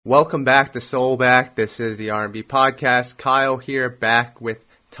Welcome back to Soulback. This is the R&B podcast. Kyle here, back with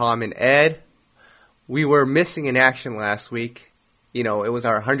Tom and Ed. We were missing in action last week. You know, it was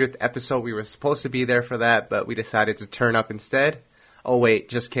our 100th episode. We were supposed to be there for that, but we decided to turn up instead. Oh wait,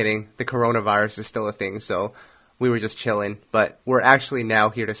 just kidding. The coronavirus is still a thing, so we were just chilling. But we're actually now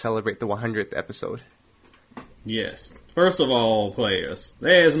here to celebrate the 100th episode. Yes. First of all, players,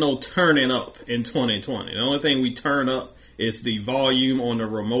 there is no turning up in 2020. The only thing we turn up is the volume on the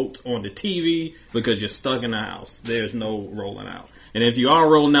remote on the TV because you're stuck in the house. There's no rolling out. And if you are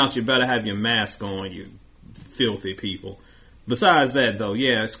rolling out, you better have your mask on, you filthy people. Besides that, though,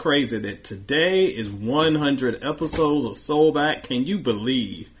 yeah, it's crazy that today is 100 episodes of Soulback. Can you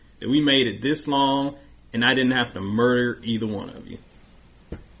believe that we made it this long and I didn't have to murder either one of you?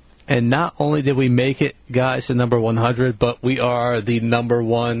 And not only did we make it, guys, to number 100, but we are the number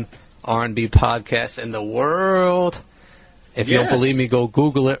one R&B podcast in the world. If you don't believe me, go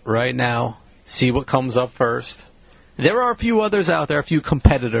Google it right now. See what comes up first. There are a few others out there, a few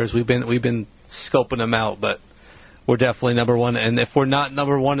competitors. We've been scoping them out, but we're definitely number one. And if we're not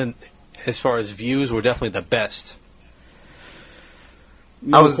number one as far as views, we're definitely the best.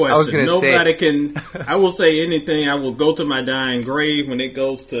 No question. Nobody can. I will say anything. I will go to my dying grave when it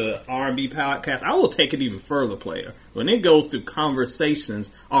goes to R&B podcasts. I will take it even further, player. When it goes to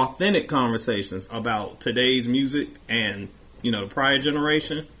conversations, authentic conversations about today's music and, you know, the prior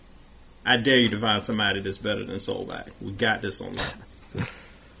generation, I dare you to find somebody that's better than Soulback. We got this on that.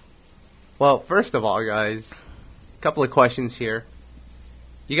 Well, first of all, guys, a couple of questions here.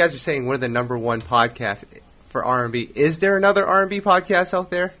 You guys are saying we're the number one podcast for R&B. Is there another R&B podcast out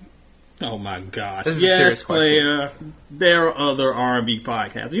there? Oh my gosh! Yes, player. There are other R&B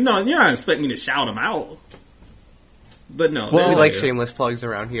podcasts. You know, you're not expecting me to shout them out, but no. Well, we like shameless plugs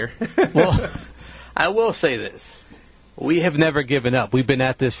around here. Well, I will say this: we have never given up. We've been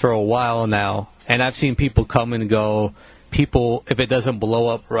at this for a while now, and I've seen people come and go. People, if it doesn't blow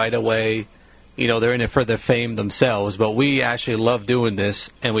up right away, you know, they're in it for their fame themselves, but we actually love doing this,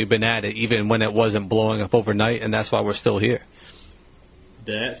 and we've been at it even when it wasn't blowing up overnight, and that's why we're still here.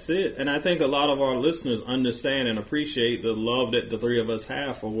 That's it. And I think a lot of our listeners understand and appreciate the love that the three of us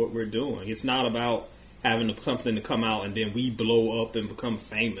have for what we're doing. It's not about having something to come out and then we blow up and become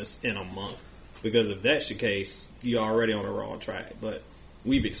famous in a month. Because if that's the case, you're already on the wrong track. But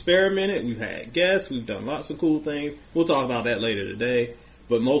we've experimented, we've had guests, we've done lots of cool things. We'll talk about that later today.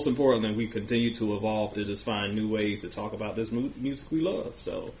 But most importantly, we continue to evolve to just find new ways to talk about this music we love.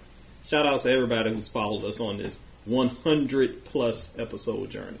 So, shout out to everybody who's followed us on this 100-plus episode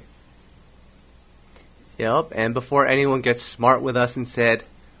journey. Yep, and before anyone gets smart with us and said,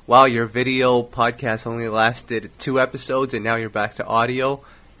 wow, your video podcast only lasted 2 episodes and now you're back to audio,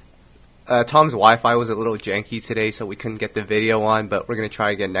 Tom's Wi-Fi was a little janky today, so we couldn't get the video on, but we're going to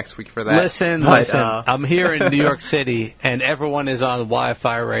try again next week for that. Listen, I'm here in New York City, and everyone is on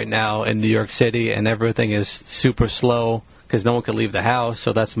Wi-Fi right now in New York City, and everything is super slow because no one can leave the house,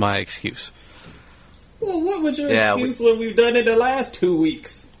 so that's my excuse. Well, what was your excuse when we've done it the last 2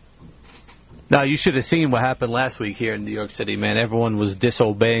 weeks? No, you should have seen what happened last week here in New York City, man. Everyone was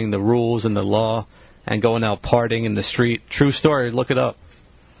disobeying the rules and the law and going out partying in the street. True story. Look it up.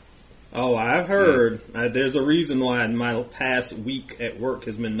 Oh, I've heard. There's a reason why my past week at work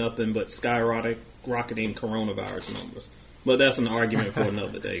has been nothing but rocketing coronavirus numbers. But that's an argument for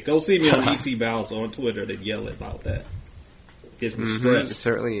another day. Go see me on ET Bowser on Twitter to yell about that. Gets me stressed. It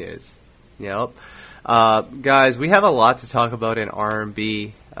certainly is. Yep. Guys, we have a lot to talk about in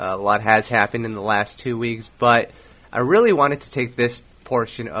R&B. A lot has happened in the last 2 weeks, but I really wanted to take this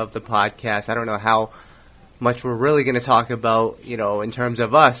portion of the podcast. I don't know how much we're really going to talk about, you know, in terms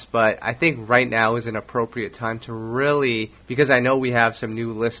of us, but I think right now is an appropriate time to really, because I know we have some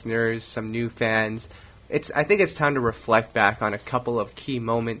new listeners, some new fans. I think it's time to reflect back on a couple of key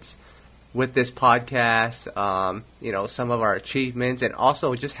moments with this podcast, you know, some of our achievements, and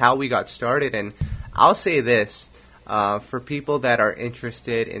also just how we got started. And I'll say this, for people that are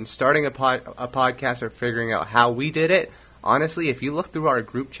interested in starting a podcast or figuring out how we did it, honestly, if you look through our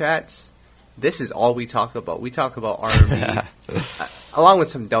group chats, this is all we talk about. We talk about R&B, along with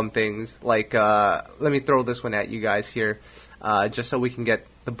some dumb things. Like, let me throw this one at you guys here, just so we can get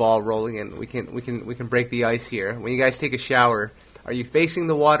the ball rolling and we can break the ice here. When you guys take a shower, are you facing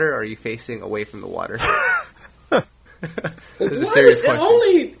the water or are you facing away from the water? This is a serious question.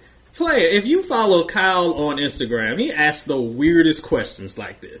 Only player, if you follow Kyle on Instagram, he asks the weirdest questions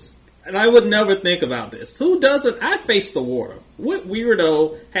like this. And I would never think about this. Who doesn't? I face the water. What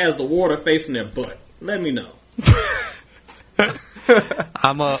weirdo has the water facing their butt? Let me know.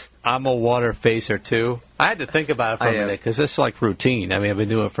 I'm a water facer too. I had to think about it for a minute because it's like routine. I mean, I've been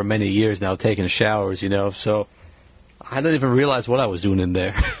doing it for many years now, taking showers, so I didn't even realize what I was doing in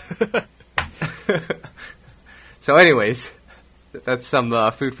there. So anyways, that's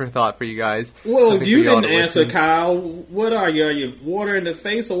some food for thought for you guys. Well, Something you for y'all didn't to answer, listen. Kyle. What are you? Are you water in the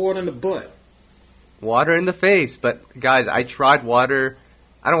face or water in the butt? Water in the face. But guys, I tried water.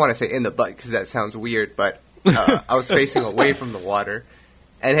 I don't want to say in the butt because that sounds weird, but I was facing away from the water.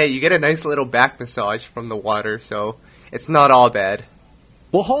 And hey, you get a nice little back massage from the water, so it's not all bad.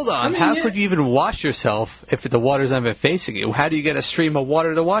 Well, hold on. I mean, How yeah. could you even wash yourself if the water's not even facing you? How do you get a stream of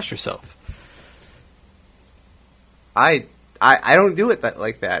water to wash yourself? I don't do it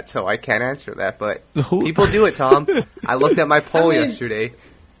like that, so I can't answer that. But Who- people do it, Tom. I looked at my poll yesterday.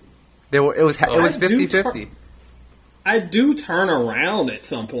 It was I do 50-50. I do turn around at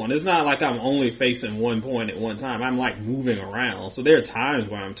some point. It's not like I'm only facing one point at one time. I'm like moving around. So there are times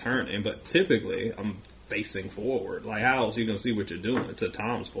where I'm turning, but typically I'm facing forward. Like, how else are you going to see what you're doing, to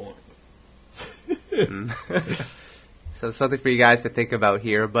Tom's point? So something for you guys to think about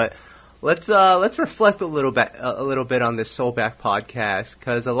here. But let's reflect a little bit on this Soulback podcast,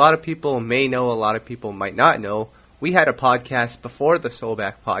 because a lot of people may know, a lot of people might not know. We had a podcast before the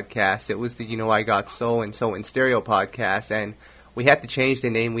Soulback podcast. It was the I Got Soul and Soul in Stereo podcast, and we had to change the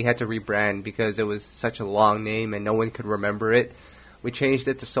name. We had to rebrand because it was such a long name and no one could remember it. We changed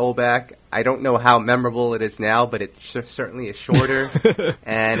it to Soulback. I don't know how memorable it is now, but it certainly is shorter.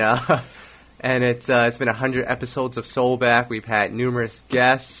 And it's been 100 episodes of Soulback. We've had numerous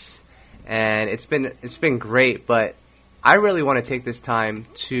guests, and it's been great. But I really want to take this time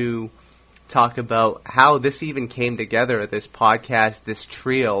to talk about how this even came together, this podcast, this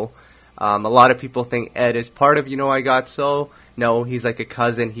trio. A lot of people think Ed is part of I Got Soul. No, he's like a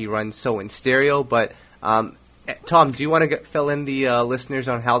cousin. He runs Soul in Stereo. But Tom, do you want to fill in the listeners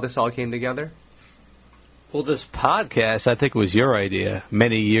on how this all came together? Well, this podcast, I think, was your idea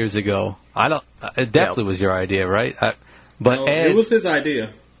many years ago. It definitely was your idea, right? But No, Ed, it was his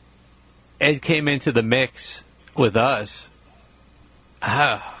idea. Ed came into the mix with us.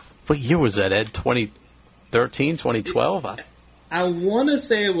 What year was that, Ed? 2013, 2012? I want to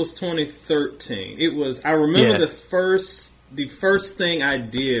say it was 2013. It was. I remember the first thing I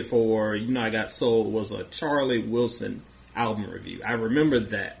did for I Got Soul was a Charlie Wilson album review. I remember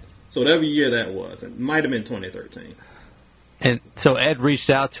that. So whatever year that was, it might have been 2013. And so Ed reached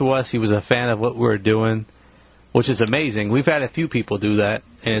out to us. He was a fan of what we were doing, which is amazing. We've had a few people do that,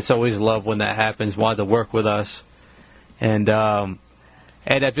 and it's always love when that happens, wanted to work with us. And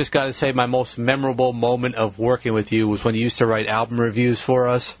Ed, I've just got to say my most memorable moment of working with you was when you used to write album reviews for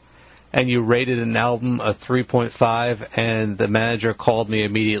us, and you rated an album a 3.5, and the manager called me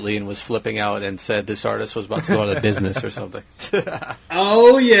immediately and was flipping out and said this artist was about to go out of business or something.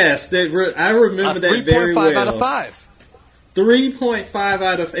 Oh, yes. I remember that very well. 3.5 out of 5. 3.5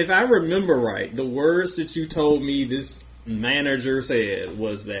 out of... If I remember right, the words that you told me this manager said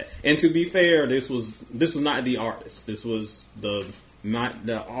was that... And to be fair, this was not the artist. This was the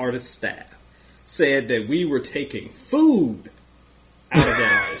artist staff. Said that we were taking food out of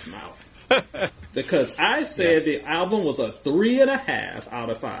that artist's mouth. Because I said the album was a 3.5 out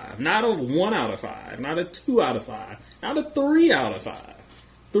of 5. Not a 1 out of 5. Not a 2 out of 5. Not a 3 out of 5.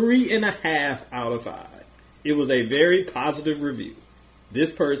 3.5 out of 5. It was a very positive review.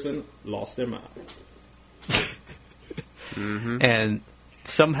 This person lost their mind. And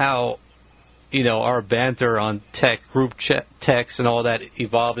somehow, our banter on group text and all that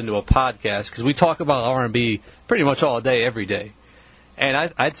evolved into a podcast, because we talk about R&B pretty much all day, every day.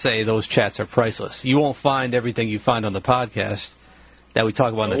 And I'd say those chats are priceless. You won't find everything you find on the podcast that we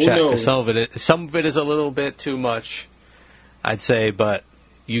talk about in the chat. 'Cause some of it is a little bit too much, I'd say, but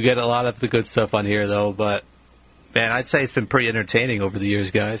you get a lot of the good stuff on here, though. But, man, I'd say it's been pretty entertaining over the years,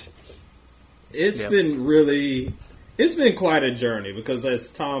 guys. It's been quite a journey, because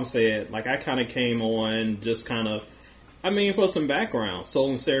as Tom said, I kind of came on just for some background.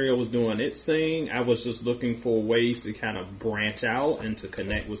 Soul and Stereo was doing its thing. I was just looking for ways to kind of branch out and to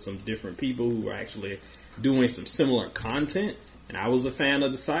connect with some different people who were actually doing some similar content. And I was a fan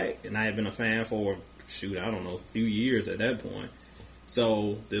of the site, and I had been a fan for, a few years at that point.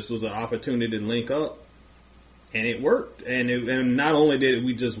 So this was an opportunity to link up, and it worked. And not only did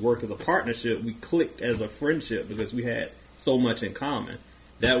we just work as a partnership, we clicked as a friendship because we had so much in common.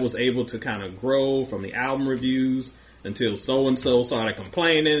 That was able to kind of grow from the album reviews until so-and-so started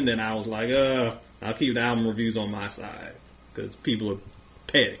complaining. Then I was like, I'll keep the album reviews on my side because people are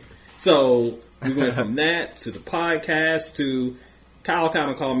petty. So we went from that to the podcast to Kyle kind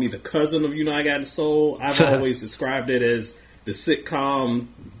of called me the cousin of I Got Soul. I've always described it as the sitcom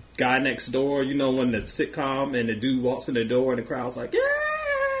Guy Next Door. You know, when the sitcom and the dude walks in the door and the crowd's like,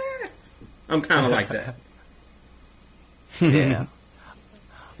 yeah. I'm kind of like that. Yeah.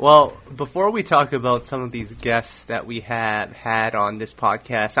 Well, before we talk about some of these guests that we have had on this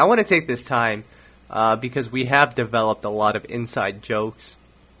podcast, I want to take this time because we have developed a lot of inside jokes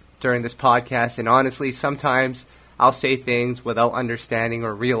during this podcast, and honestly, sometimes I'll say things without understanding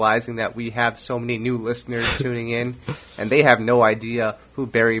or realizing that we have so many new listeners tuning in, and they have no idea who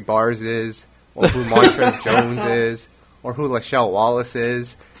Barry Bars is, or who Montrez Jones is, or who Lachelle Wallace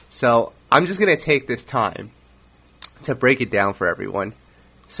is. So I'm just going to take this time to break it down for everyone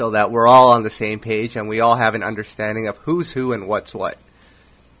so that we're all on the same page and we all have an understanding of who's who and what's what.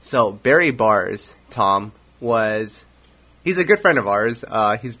 So Barry Bars, Tom, he's a good friend of ours.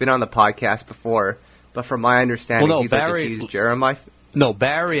 He's been on the podcast before, but from my understanding, he's Barry, like the huge Jeremiah. No,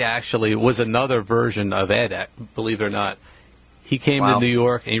 Barry actually was another version of Ed, believe it or not. He came to New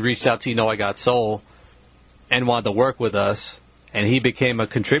York and he reached out to You Know I Got Soul and wanted to work with us, and he became a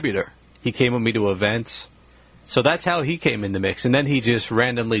contributor. He came with me to events. So that's how he came in the mix. And then he just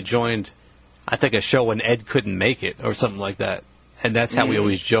randomly joined, I think, a show when Ed couldn't make it or something like that. And that's how we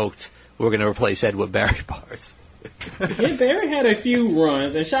always joked we're going to replace Ed with Barry Bars. Yeah, Barry had a few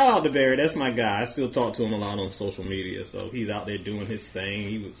runs, and shout out to Barry. That's my guy. I still talk to him a lot on social media, so he's out there doing his thing.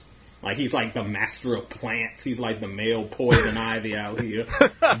 He's like the master of plants. He's like the male poison ivy out here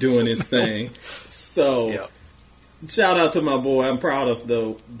doing his thing. So, shout out to my boy. I'm proud of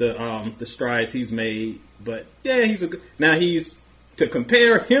the strides he's made. But yeah, to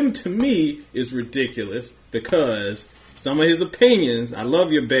compare him to me is ridiculous because some of his opinions. I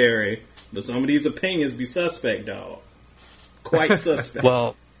love you, Barry. But some of these opinions be suspect, dog. Quite suspect.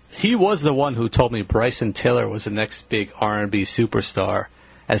 Well, he was the one who told me Bryson Tiller was the next big R&B superstar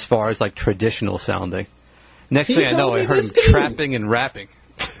as far as, like, traditional sounding. Next thing I know, I heard him trapping and rapping.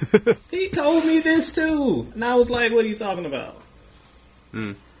 He told me this, too. And I was like, what are you talking about?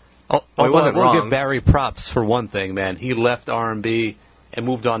 He wasn't wrong. We'll give Barry props for one thing, man. He left R&B and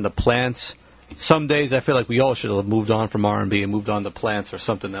moved on to Plants. Some days I feel like we all should have moved on from R&B and moved on to Plants or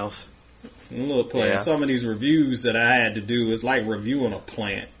something else. Look, some of these reviews that I had to do is like reviewing a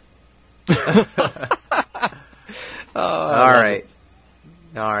plant. All right.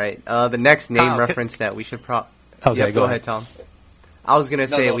 The next name reference that we should go ahead, Tom. I was going to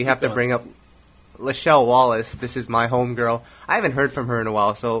say we have to bring up Lachelle Wallace. This is my homegirl. I haven't heard from her in a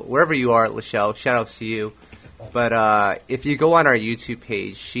while, so wherever you are, Lachelle, shout out to you. But if you go on our YouTube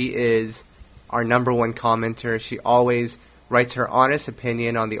page, she is our number one commenter. She always writes her honest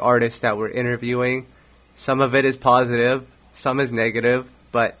opinion on the artists that we're interviewing. Some of it is positive, some is negative,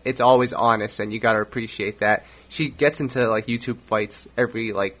 but it's always honest, and you got to appreciate that. She gets into like YouTube fights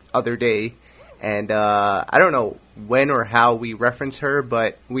every other day, and I don't know when or how we reference her,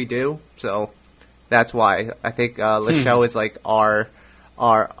 but we do. So that's why I think Lachelle is like our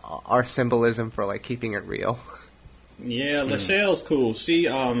symbolism for like keeping it real. Yeah, Lachelle's cool.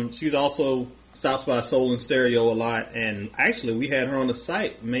 She's also stops by Soul and Stereo a lot, and actually we had her on the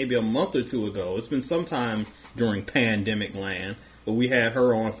site maybe a month or two ago. It's been some time during pandemic land, but we had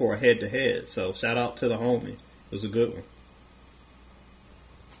her on for a head-to-head. So shout out to the homie. It was a good one.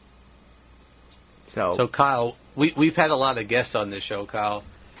 So Kyle, we've had a lot of guests on this show, Kyle.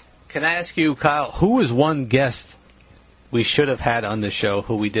 Can I ask you, Kyle, who is one guest we should have had on this show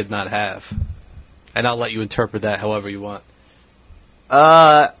who we did not have? And I'll let you interpret that however you want.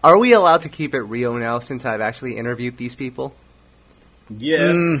 Are we allowed to keep it real now since I've actually interviewed these people?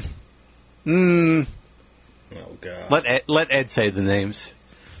 Yes. Oh, God. Let Ed say the names.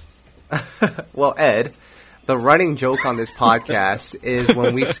 Well, Ed, the running joke on this podcast is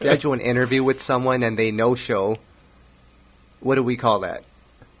when we schedule an interview with someone and they no-show, what do we call that?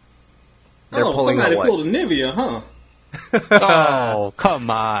 They're pulling somebody pulled a Nivea, huh? Oh, come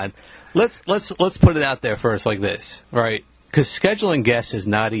on. Let's put it out there first like this, right? Because scheduling guests is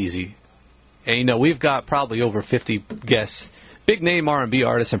not easy. And, we've got probably over 50 guests, big-name R&B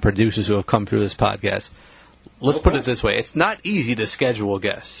artists and producers who have come through this podcast. Let's put it this way. It's not easy to schedule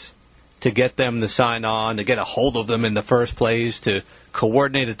guests, to get them to sign on, to get a hold of them in the first place, to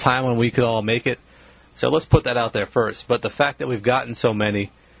coordinate a time when we could all make it. So let's put that out there first. But the fact that we've gotten so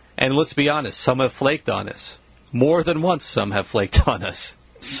many, and let's be honest, some have flaked on us. More than once, some have flaked on us.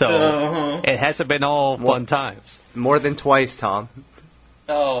 So it hasn't been all fun times. More than twice, Tom.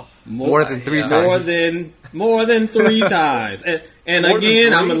 Oh, more than 3 times. More than 3 times. And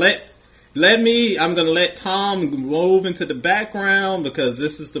again, I'm gonna I'm going to let Tom move into the background because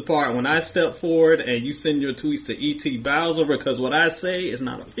this is the part when I step forward and you send your tweets to E.T. Bowser because what I say is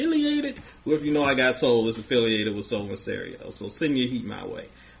not affiliated with, I got told it's affiliated with Soul and Stereo. So send your heat my way.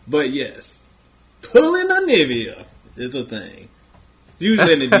 But yes, pulling a Nivea is a thing.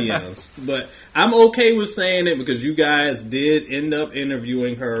 Usually in the DMs. But I'm okay with saying it because you guys did end up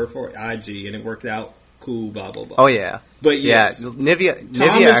interviewing her for IG and it worked out cool, blah, blah, blah. Oh, yeah. But yes. Yeah,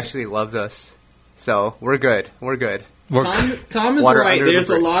 Nivea actually loves us. So we're good. We're good. Tom is right. There's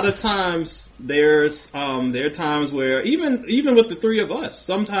a lot of times. There are times where even with the three of us,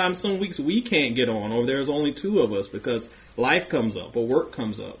 sometimes some weeks we can't get on, or there's only two of us because life comes up or work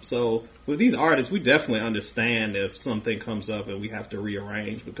comes up. So with these artists, we definitely understand if something comes up and we have to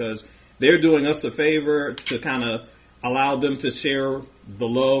rearrange because they're doing us a favor to kind of allow them to share the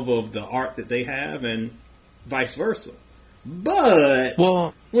love of the art that they have and vice versa. But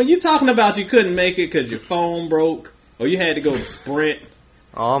when you're talking about you couldn't make it because your phone broke, or you had to go to Sprint,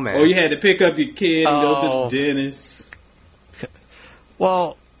 oh man, or you had to pick up your kid and go to the dentist.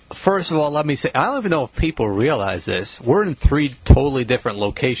 Well, first of all, let me say, I don't even know if people realize this. We're in 3 totally different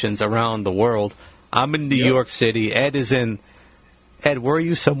locations around the world. I'm in New York City. Ed, where are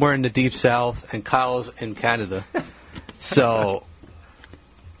you? Somewhere in the Deep South, and Kyle's in Canada. So,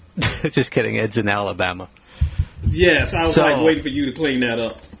 just kidding. Ed's in Alabama. Yes, I was waiting for you to clean that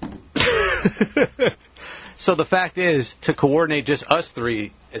up. So the fact is, to coordinate just us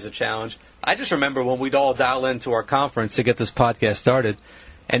 3 is a challenge. I just remember when we'd all dial into our conference to get this podcast started,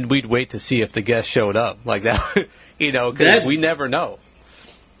 and we'd wait to see if the guest showed up. Like that, because we never know.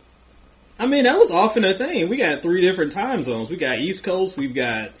 I mean, that was often a thing. We got 3 different time zones. We got East Coast, we've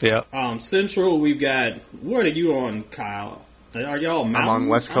got Central, we've got... What are you on, Kyle? Are y'all Mountain? I'm on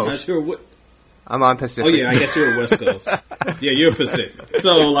West Coast. I'm not sure what... I'm on Pacific. Oh, yeah, I guess you're West Coast. Yeah, you're Pacific.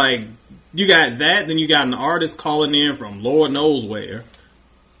 So, like, you got that, then you got an artist calling in from Lord knows where.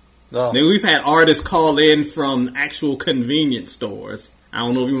 Oh. Then we've had artists call in from actual convenience stores. I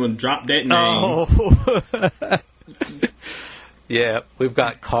don't know if you want to drop that name. Oh. Yeah, we've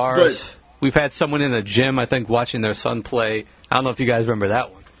got cars. We've had someone in a gym, I think, watching their son play. I don't know if you guys remember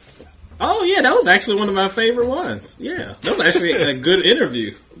that one. Oh, yeah, that was actually one of my favorite ones. Yeah, that was actually a good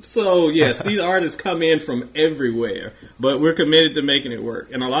interview. So, yes, these artists come in from everywhere, but we're committed to making it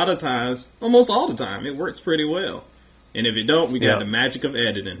work. And a lot of times, almost all the time, it works pretty well. And if it don't, we got the magic of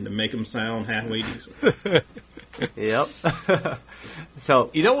editing to make them sound halfway decent. Yep.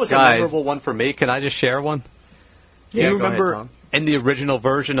 So, you know what's a memorable one for me? Can I just share one? Yeah, you remember ahead, Tom. In the original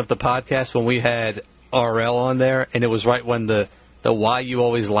version of the podcast when we had RL on there, and it was right when the Why You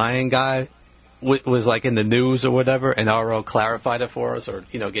Always Lying guy was like in the news or whatever, and RL clarified it for us or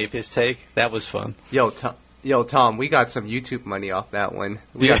gave his take. That was fun. Yo, Tom, we got some YouTube money off that one.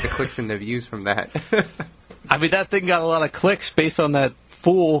 We got the clicks and the views from that. I mean, that thing got a lot of clicks based on that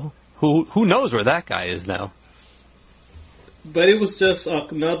fool who knows where that guy is now. But it was just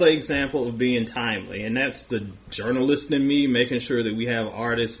another example of being timely, and that's the journalist in me making sure that we have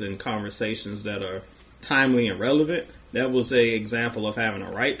artists and conversations that are timely and relevant. That was an example of having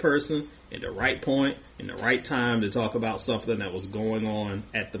the right person at the right point in the right time to talk about something that was going on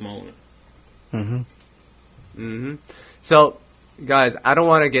at the moment. Mm-hmm. Mm-hmm. So, guys, I don't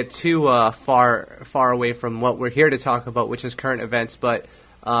want to get too far away from what we're here to talk about, which is current events, but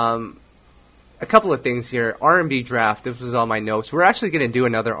a couple of things here. R&B draft, this was on my notes. We're actually going to do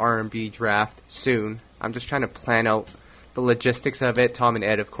another R&B draft soon. I'm just trying to plan out the logistics of it. Tom and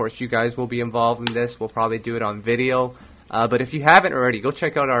Ed, of course, you guys will be involved in this. We'll probably do it on video. But if you haven't already, go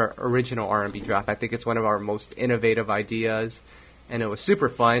check out our original R&B draft. I think it's one of our most innovative ideas, and it was super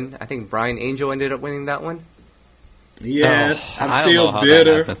fun. I think Brian Angel ended up winning that one. Yes, I'm still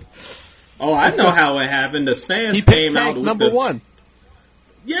bitter. Oh, I know how it happened. The stands came out with number 1.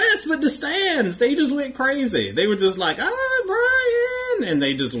 Yes, but the stands, they just went crazy. They were just like, Brian, and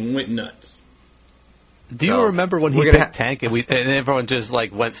they just went nuts. Do you remember when he picked Tank and everyone just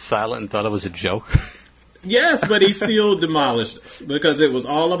like went silent and thought it was a joke? Yes, but he still demolished us because it was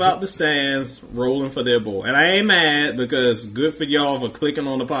all about the stands rolling for their boy. And I ain't mad because good for y'all for clicking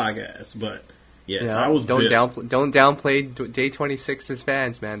on the podcast. But yes, I was don't downplay J26's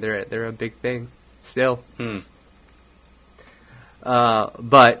fans, man. They're a big thing still.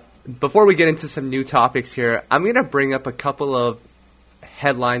 But before we get into some new topics here, I'm going to bring up a couple of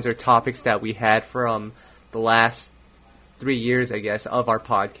headlines or topics that we had from the last 3 years, I guess, of our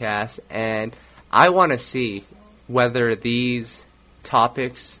podcast. And I want to see whether these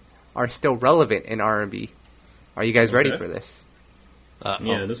topics are still relevant in R&B. Are you guys ready for this?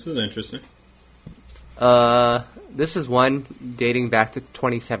 Yeah, this is interesting. This is one dating back to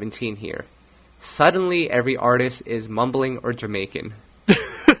 2017 here. Suddenly, every artist is mumbling or Jamaican.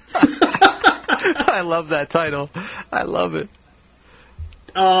 I love that title. I love it.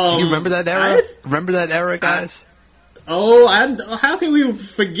 You remember that era? Remember that era, guys? How can we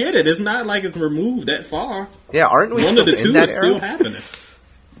forget it? It's not like it's removed that far. Yeah, aren't we? One still of the two in that is era? still happening.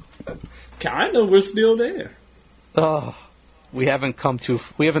 Kind of, we're still there. Oh, we haven't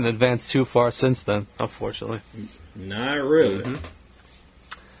advanced too far since then, unfortunately. Not really. Mm-hmm.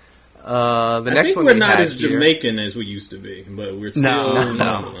 I Next think one we're we not have as here- Jamaican as we used to be, but we're still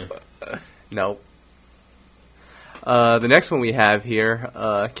No. No. The next one we have here,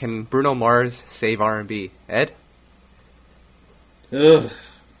 can Bruno Mars save R&B? Ed? Ugh.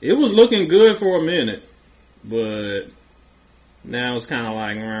 It was looking good for a minute, but now it's kind of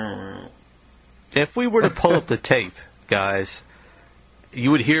like... If we were to pull up the tape, guys,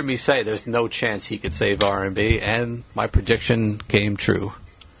 you would hear me say there's no chance he could save R&B, and my prediction came true.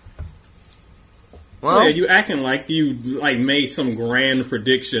 Well, Yeah, you acting like you made some grand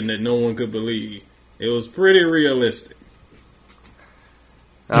prediction that no one could believe. It was pretty realistic.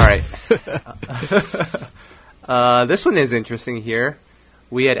 all right. This one is interesting here.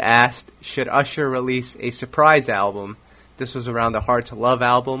 We had asked, should Usher release a surprise album? This was around the Hard to Love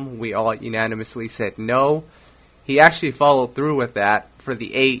album. We all unanimously said no. He actually followed through with that. For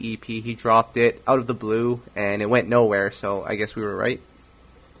the A EP, he dropped it out of the blue, and it went nowhere, so I guess we were right.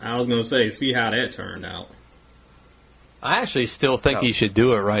 I was going to say, see how that turned out. I actually still think he should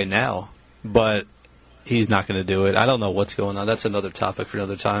do it right now, but he's not going to do it. I don't know what's going on. That's another topic for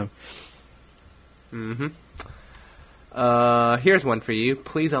another time. Mm-hmm. Here's one for you.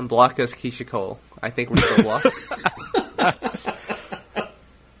 Please unblock us, Keisha Cole. I think we're still blocked.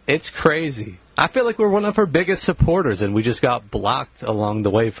 It's crazy. I feel like we're one of her biggest supporters, and we just got blocked along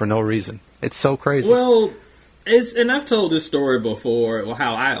the way for no reason. It's so crazy. Well, and I've told this story before,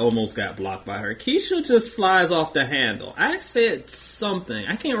 how I almost got blocked by her. Keisha just flies off the handle. I said something.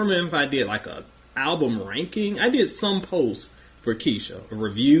 I can't remember if I did like a album ranking. I did some post for Keisha, a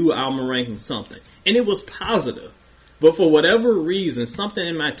review, album ranking, something. And it was positive. But for whatever reason, something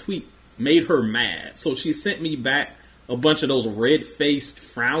in my tweet made her mad. So she sent me back a bunch of those red-faced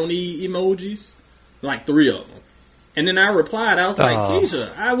frowny emojis. Like 3 of them. And then I replied, I was like,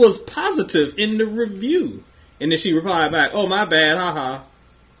 Keisha, I was positive in the review. And then she replied back, oh, my bad, haha.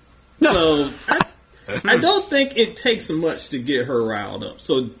 So I don't think it takes much to get her riled up.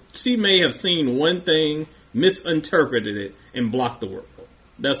 So she may have seen one thing, misinterpreted it, and blocked the world.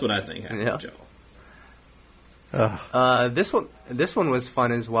 That's what I think happened, y'all. This one was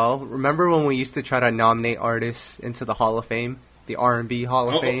fun as well. Remember when we used to try to nominate artists into the Hall of Fame, the R&B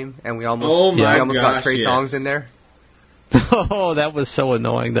Hall of Fame, and we almost got Trey Songz in there? Oh, that was so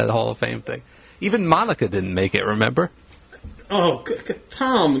annoying, that Hall of Fame thing. Even Monica didn't make it, remember? Oh,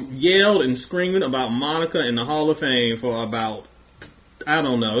 Tom yelled and screamed about Monica in the Hall of Fame for about, I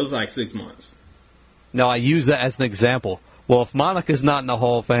don't know, it was like 6 months. No, I use that as an example. Well, if Monica's not in the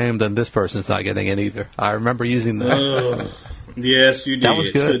Hall of Fame, then this person's not getting it either. I remember using that. Yes, you did. That was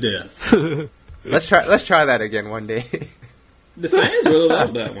good. To death. Let's try that again one day. The fans really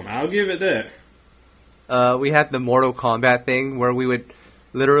loved that one. I'll give it that. We had the Mortal Kombat thing where we would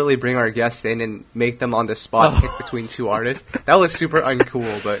literally bring our guests in and make them on the spot pick between 2 artists. That was super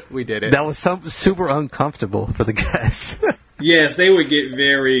uncool, but we did it. That was super uncomfortable for the guests. Yes, they would get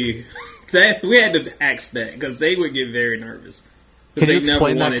very... we had to ask that because they would get very nervous. Can you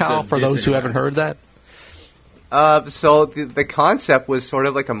explain that, Kyle, for those who haven't heard that? So the concept was sort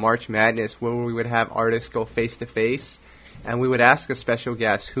of like a March Madness where we would have artists go face-to-face, and we would ask a special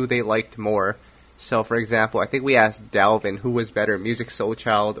guest who they liked more. So, for example, I think we asked Dalvin who was better, Musiq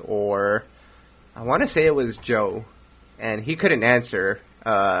Soulchild or I want to say it was Joe, and he couldn't answer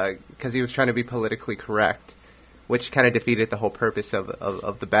because he was trying to be politically correct, which kind of defeated the whole purpose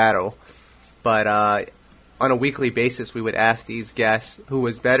of the battle. But on a weekly basis, we would ask these guests who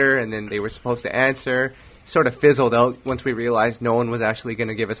was better, and then they were supposed to answer. Sort of fizzled out once we realized no one was actually going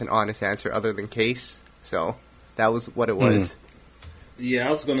to give us an honest answer other than Case. So that was what it was. Yeah,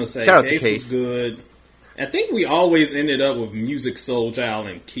 I was going to say Case was good. I think we always ended up with Musiq Soulchild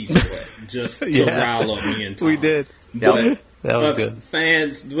and Keisha just to rile up me and Tom. We did. But, that was good.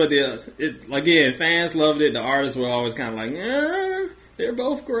 Fans, fans loved it. The artists were always kind of like, they're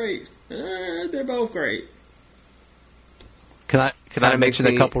both great. They're both great. Can I mention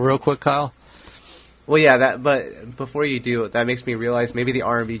a couple real quick, Kyle? Well, yeah, but before you do, that makes me realize maybe the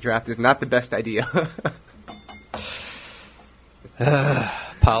R&B draft is not the best idea.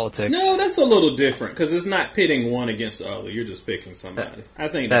 Politics. No, that's a little different because it's not pitting one against the other. You're just picking somebody. I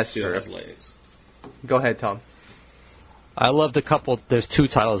think that still true. has legs. Go ahead, Tom. I loved a couple. There's two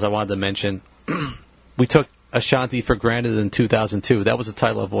titles I wanted to mention. We took Ashanti for granted in 2002. That was the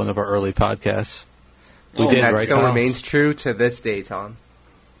title of one of our early podcasts. We did, that right? still Tom? remains true to this day, Tom.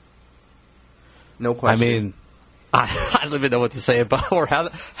 No question. I mean, I don't even know what to say about or how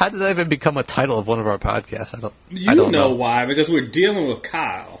did that even become a title of one of our podcasts? I don't know why, because we're dealing with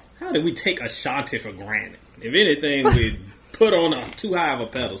Kyle. How did we take Ashanti for granted? If anything, we put on too high of a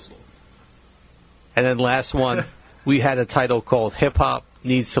pedestal. And then last one, we had a title called Hip Hop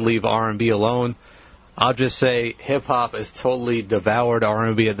Needs to Leave R&B Alone. I'll just say hip hop has totally devoured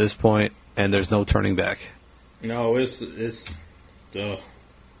R&B at this point, and there's no turning back. No, it's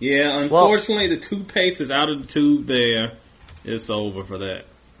yeah. Unfortunately, the toothpaste is out of the tube. There, it's over for that.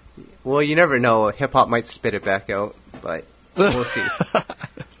 Well, you never know. Hip hop might spit it back out, but we'll see.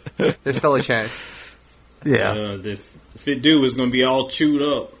 There's still a chance. Yeah. If it do, it's going to be all chewed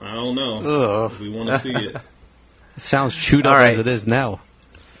up. I don't know. Ugh. We want to see it. It sounds chewed up as it is now.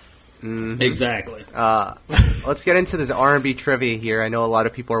 Mm-hmm. Exactly. Let's get into this R&B trivia here. I know a lot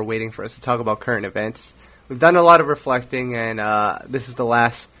of people are waiting for us to talk about current events. We've done a lot of reflecting, and this is the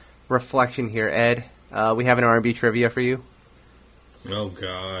last reflection here. Ed, we have an R&B trivia for you. Oh,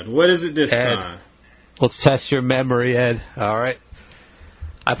 God. What is it this time? Let's test your memory, Ed. All right.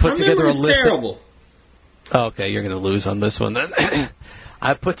 I put together a list. Terrible. Okay, you're going to lose on this one then.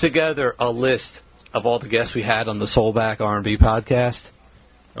 I put together a list of all the guests we had on the Soulback R&B podcast.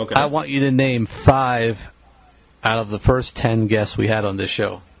 Okay. I want you to name 5 out of the first 10 guests we had on this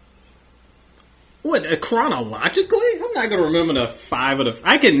show. What, chronologically? I'm not going to remember the 5 of the...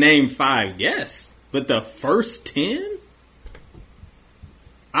 I can name 5 guests, but the first 10?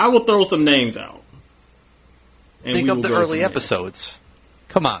 I will throw some names out. Think of the early episodes.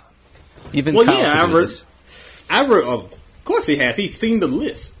 Come on. Even well, Kyle yeah, can do this. of course he has. He's seen the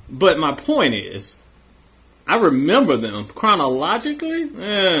list. But my point is, I remember them chronologically.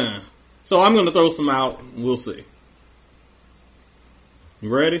 So I'm going to throw some out. We'll see.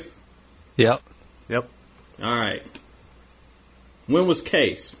 You ready? Yep. Yep. All right. When was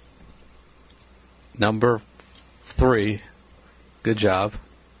Case? Number 3. Good job.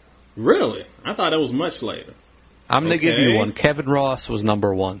 Really? I thought it was much later. I'm going to give you one. Kevin Ross was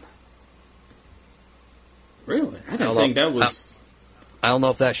number 1. Really? I didn't think that was... I don't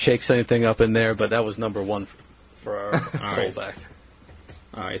know if that shakes anything up in there, but that was number 1 for our Soulback.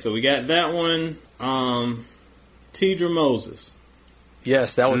 All right, so we got that one. Tidra Moses.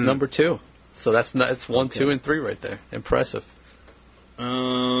 Yes, that was number 2. So that's 1, 2, and 3 right there. Impressive.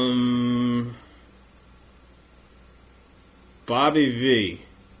 Bobby V.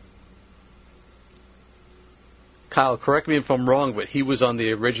 Kyle, correct me if I'm wrong, but he was on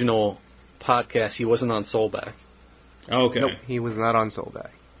the original podcast. He wasn't on Soulback. Okay. Nope, he was not on Soulback.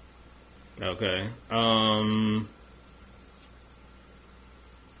 Okay.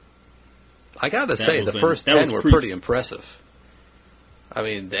 I gotta say, the first 10 were pretty impressive. I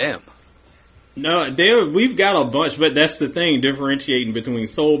mean, damn. No, we've got a bunch, but that's the thing, differentiating between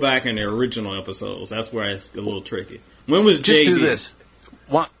Soulback and the original episodes. That's where it's a little tricky. When was JD? Just do this.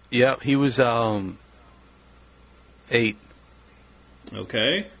 Yeah, he was 8.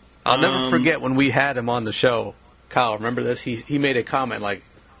 Okay. I'll never forget when we had him on the show. Kyle, remember this? He made a comment like,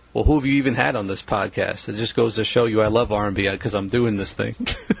 well, who have you even had on this podcast? It just goes to show you I love R&B because I'm doing this thing.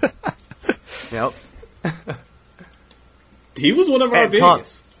 Yep. He was one of our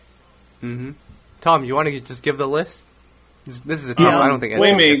biggest. Tom, you want to just give the list? This is a tough. I don't think.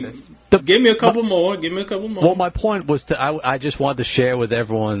 Wait a minute. Give me a couple more. Well, my point was I just wanted to share with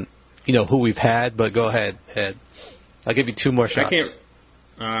everyone, who we've had. But go ahead, Ed. I'll give you 2 more shots. I can't.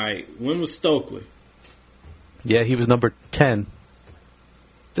 All right. When was Stokely? Yeah, he was number 10.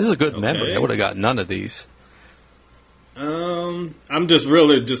 This is a good memory. I would have got none of these. I'm just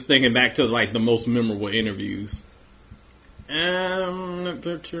really thinking back to the most memorable interviews.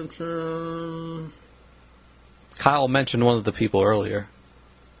 Kyle mentioned one of the people earlier.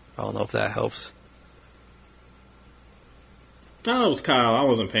 I don't know if that helps. No, it was Kyle. I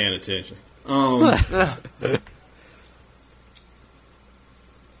wasn't paying attention. When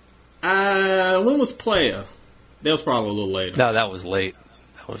was Playa? That was probably a little later. No, that was late.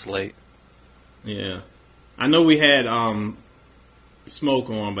 Yeah. I know we had Smoke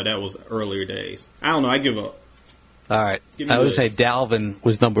on, but that was earlier days. I don't know. I give up. All right. I would say Dalvin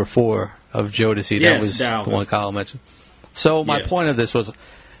was number 4 of Jodeci. Yes, that was Dalvin. The one Kyle mentioned. So my point of this was,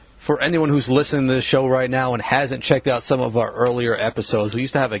 for anyone who's listening to this show right now and hasn't checked out some of our earlier episodes, we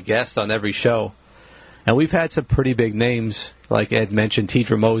used to have a guest on every show. And we've had some pretty big names, like Ed mentioned,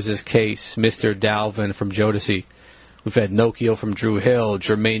 Tidra Moses, Case, Mr. Dalvin from Jodeci. We've had Nokio from Drew Hill,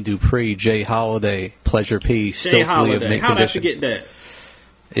 Jermaine Dupri, Jay Holiday, Pleasure P, Jay Holiday. How did I forget that?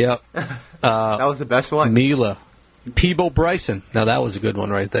 Yep. That was the best one. Mila. Peebo Bryson. Now that was a good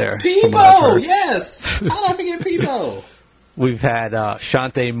one right there. Peebo, yes. How did I forget Peebo? We've had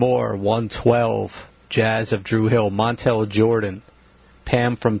Shante Moore, 112, Jazz of Drew Hill, Montel Jordan,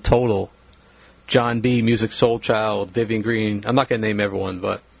 Pam from Total, John B, Music Soul Child, Vivian Green. I'm not going to name everyone,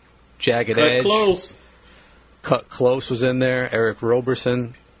 but Jagged Edge. Cut Close was in there. Eric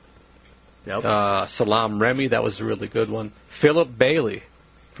Roberson. Yep. Salam Remy. That was a really good one. Philip Bailey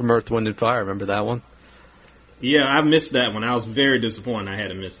from Earth, Wind, and Fire. Remember that one? Yeah, I missed that one. I was very disappointed I had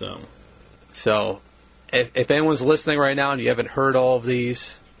to miss that one. So, if anyone's listening right now and you haven't heard all of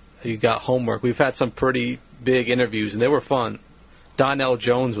these, you got homework. We've had some pretty big interviews, and they were fun. Donnell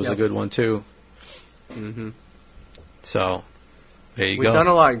Jones was a good one, too. Mm-hmm. So, there you go. We've done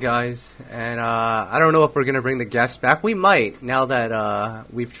a lot, guys, and I don't know if we're going to bring the guests back. We might. Now that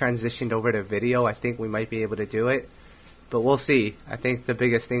we've transitioned over to video, I think we might be able to do it. But we'll see. I think the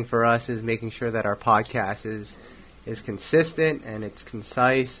biggest thing for us is making sure that our podcast is consistent and it's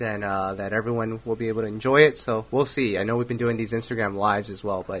concise and that everyone will be able to enjoy it. So we'll see. I know we've been doing these Instagram lives as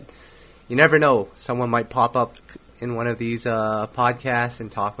well, but you never know. Someone might pop up in one of these podcasts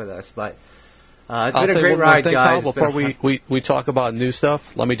and talk with us. But it's been a great ride, guys. Paul, before we talk about new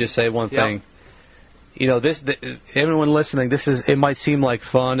stuff, let me just say one thing. You know, everyone listening, it might seem like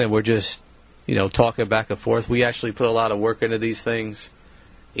fun and we're just, talking back and forth. We actually put a lot of work into these things.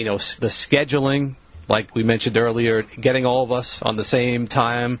 The scheduling, like we mentioned earlier, getting all of us on the same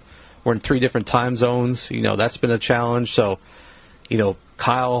time. We're in 3 different time zones. That's been a challenge. So,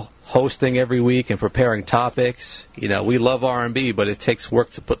 Kyle hosting every week and preparing topics. We love R&B, but it takes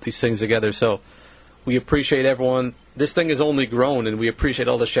work to put these things together. So we appreciate everyone. This thing has only grown, and we appreciate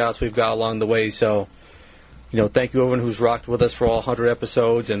all the shouts we've got along the way. So, thank you everyone who's rocked with us for all 100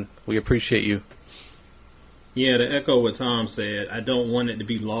 episodes, and we appreciate you. Yeah, to echo what Tom said, I don't want it to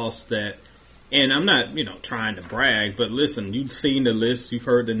be lost that, and I'm not, trying to brag, but listen, you've seen the list, you've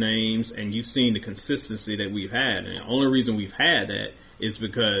heard the names, and you've seen the consistency that we've had. And the only reason we've had that is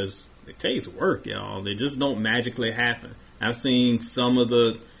because it takes work, y'all. They just don't magically happen. I've seen some of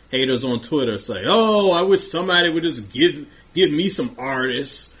the haters on Twitter say, "Oh, I wish somebody would just give me some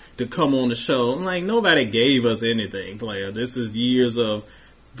artists to come on the show." I'm like, nobody gave us anything, player. This is years of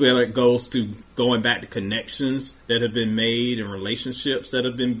where it goes to going back to connections that have been made and relationships that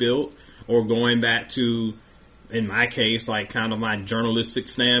have been built, or going back to, in my case, like kind of my journalistic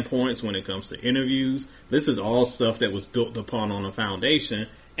standpoints when it comes to interviews. This is all stuff that was built upon on a foundation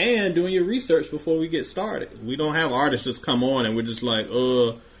and doing your research before we get started. We don't have artists just come on and we're just like,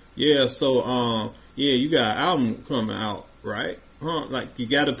 you got an album coming out, right? Like, you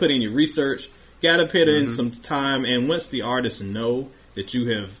got to put in your research, got to put in some time, and once the artists know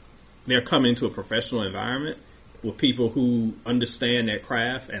that they're coming into a professional environment with people who understand their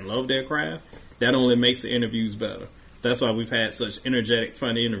craft and love their craft, that only makes the interviews better. That's why we've had such energetic,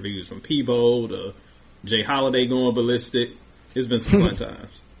 fun interviews, from Peebo to Jay Holiday going ballistic. It's been some fun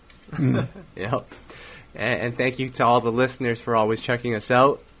times. Yep. And thank you to all the listeners for always checking us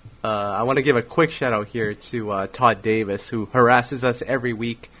out. I want to give a quick shout out here to Todd Davis, who harasses us every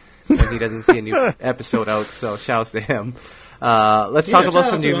week when he doesn't see a new episode out. So shouts to him. Let's talk about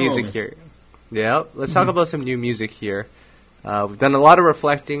some new music here. Yeah, let's talk about some new music here. We've done a lot of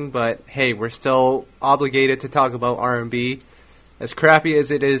reflecting, but hey, we're still obligated to talk about R&B. As crappy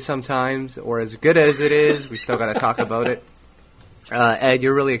as it is sometimes, or as good as it is, we still got to talk about it. Ed,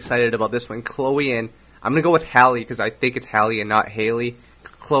 you're really excited about this one. Chloe and I'm going to go with Halle because I think it's Halle and not Haley.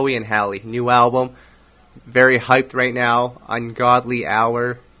 Chloe and Halle, new album. Very hyped right now. Ungodly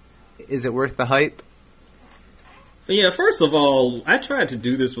Hour. Is it worth the hype? Yeah, first of all, I tried to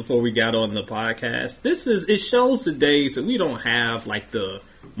do this before we got on the podcast. It shows the days that we don't have like the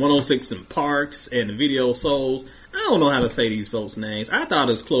 106 and Parks and the Video Souls. I don't know how to say these folks' names. I thought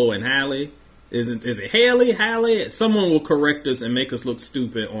it was Chloe and Halle. Is it Haley? Halle? Someone will correct us and make us look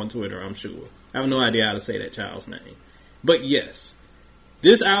stupid on Twitter, I'm sure. I have no idea how to say that child's name. But yes,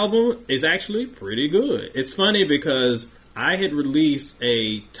 this album is actually pretty good. It's funny because I had released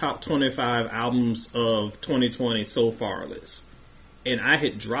a top 25 albums of 2020 so far list. And I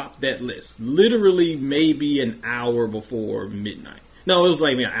had dropped that list literally maybe an hour before midnight. No, it was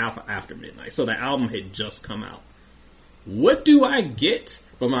like an hour after midnight. So the album had just come out. What do I get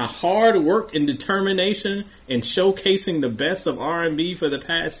for my hard work and determination in showcasing the best of R&B for the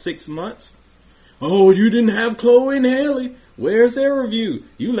past 6 months? Oh, you didn't have Chloe and Halle. Where's their review?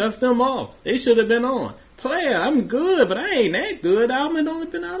 You left them off. They should have been on. player, I'm good, but I ain't that good. The album had only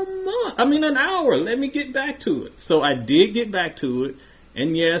been out an hour. Let me get back to it. So I did get back to it.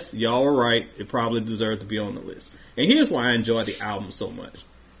 And yes, y'all were right. It probably deserved to be on the list. And here's why I enjoy the album so much.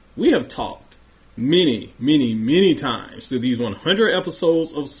 We have talked many, many, many times through these 100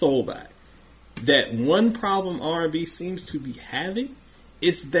 episodes of Soulback that one problem R&B seems to be having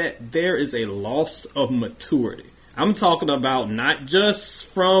is that there is a loss of maturity. I'm talking about not just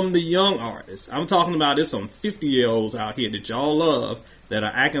from the young artists. I'm talking about there's some 50-year-olds out here that y'all love that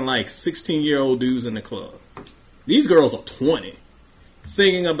are acting like 16-year-old dudes in the club. These girls are 20,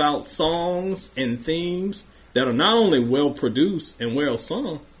 singing about songs and themes that are not only well produced and well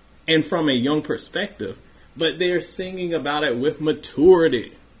sung and from a young perspective, but they're singing about it with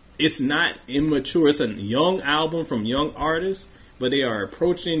maturity. It's not immature. It's a young album from young artists, but they are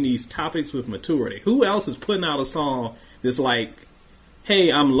approaching these topics with maturity. Who else is putting out a song that's like,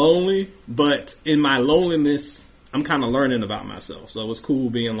 hey, I'm lonely, but in my loneliness, I'm kind of learning about myself, so it's cool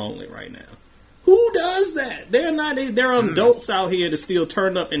being lonely right now. Who does that? There are adults out here that still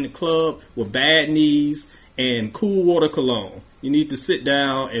turned up in the club with bad knees and Cool Water cologne. You need to sit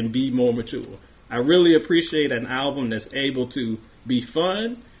down and be more mature. I really appreciate an album that's able to be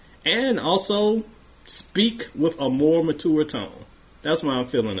fun and also speak with a more mature tone. That's why I'm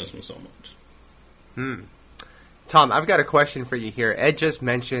feeling this one so much. Tom, I've got a question for you here. Ed just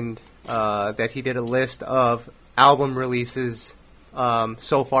mentioned that he did a list of album releases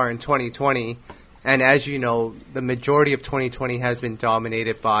so far in 2020. And as you know, the majority of 2020 has been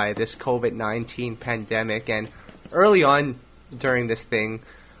dominated by this COVID-19 pandemic. And early on during this thing,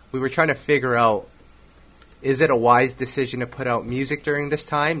 we were trying to figure out, is it a wise decision to put out music during this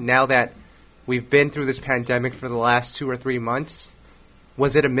time? Now that we've been through this pandemic for the last 2 or 3 months,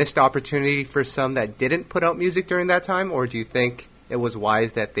 was it a missed opportunity for some that didn't put out music during that time? Or do you think it was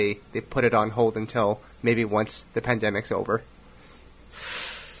wise that they put it on hold until maybe once the pandemic's over?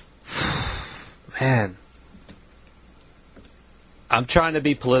 Man, I'm trying to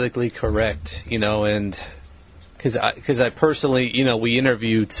be politically correct, and because I personally, we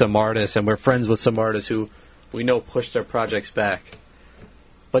interviewed some artists and we're friends with some artists who we know pushed their projects back.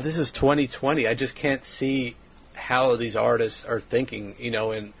 But this is 2020. I just can't see how these artists are thinking,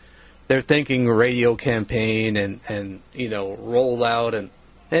 and they're thinking radio campaign and rollout and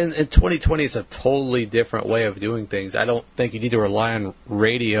in 2020 it's a totally different way of doing things. I don't think you need to rely on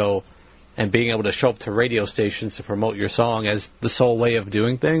radio and being able to show up to radio stations to promote your song as the sole way of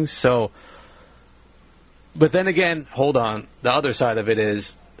doing things. So, but then again, hold on. The other side of it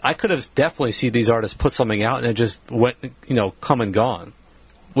is I could have definitely seen these artists put something out and it just went, come and gone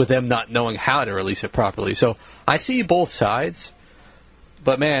with them not knowing how to release it properly. So I see both sides,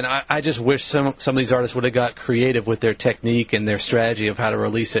 but man, I just wish some of these artists would have got creative with their technique and their strategy of how to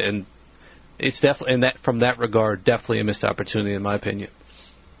release it. And it's definitely, from that regard, definitely a missed opportunity in my opinion.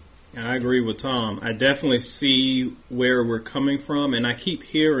 I agree with Tom. I definitely see where we're coming from, and I keep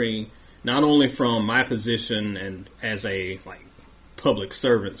hearing, not only from my position and as a public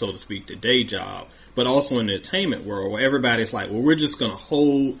servant, so to speak, the day job, but also in the entertainment world, where everybody's like, well, we're just going to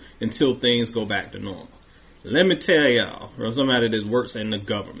hold until things go back to normal. Let me tell y'all, from somebody that works in the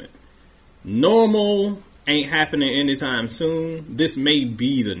government, normal ain't happening anytime soon. This may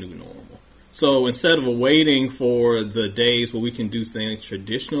be the new normal. So instead of waiting for the days where we can do things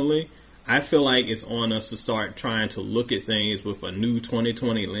traditionally, I feel like it's on us to start trying to look at things with a new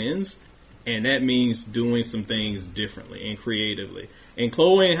 2020 lens. And that means doing some things differently and creatively. And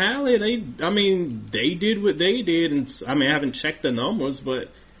Chloe and Halle, they did what they did. And I haven't checked the numbers, but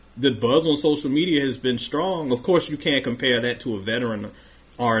the buzz on social media has been strong. Of course, you can't compare that to a veteran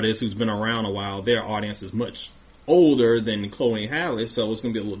artist who's been around a while. Their audience is much older than Chloe and Halle, so it's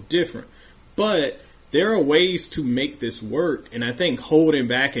going to be a little different. But there are ways to make this work, and I think holding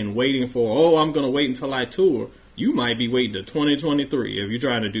back and waiting for, I'm going to wait until I tour, you might be waiting to 2023 if you're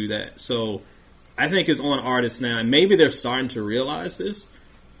trying to do that. So I think it's on artists now, and maybe they're starting to realize this,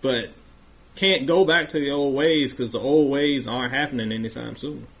 but can't go back to the old ways because the old ways aren't happening anytime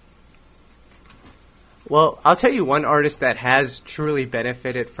soon. Well, I'll tell you one artist that has truly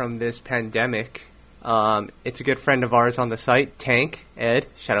benefited from this pandemic. It's a good friend of ours on the site, Tank, Ed.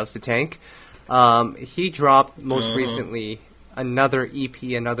 Shoutouts to Tank. He dropped most recently another EP,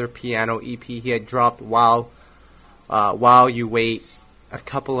 another piano EP. He had dropped While You Wait a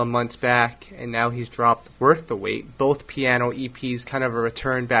couple of months back, and now he's dropped Worth the Wait. Both piano EPs, kind of a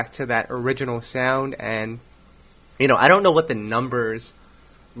return back to that original sound. And, I don't know what the numbers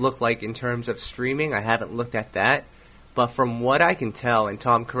look like in terms of streaming. I haven't looked at that. But from what I can tell, and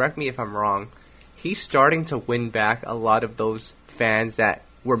Tom, correct me if I'm wrong, he's starting to win back a lot of those fans that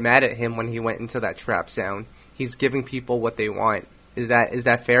were mad at him when he went into that trap sound. He's giving people what they want. Is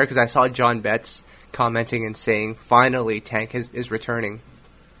that fair? Because I saw John Betts commenting and saying, finally, Tank is returning.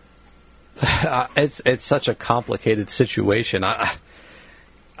 It's such a complicated situation. I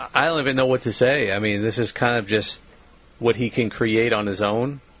don't even know what to say. I mean, this is kind of just what he can create on his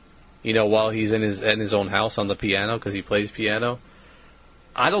own, while he's in his own house on the piano because he plays piano.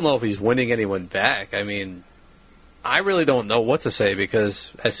 I don't know if he's winning anyone back. I mean, I really don't know what to say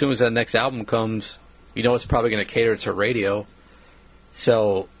because as soon as that next album comes, it's probably going to cater to radio.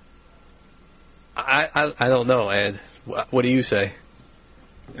 So, I don't know, Ed. What do you say?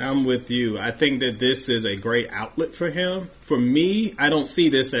 I'm with you. I think that this is a great outlet for him. For me, I don't see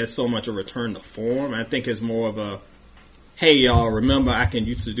this as so much a return to form. I think it's more of a, hey, y'all, remember I can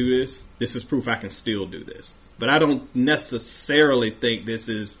used to do this? This is proof I can still do this. But I don't necessarily think this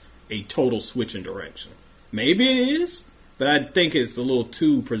is a total switch in direction. Maybe it is, but I think it's a little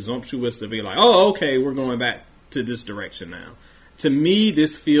too presumptuous to be like, oh, okay, we're going back to this direction now. To me,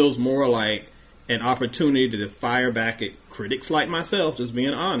 this feels more like an opportunity to fire back at critics like myself, just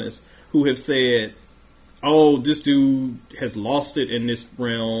being honest, who have said, oh, this dude has lost it in this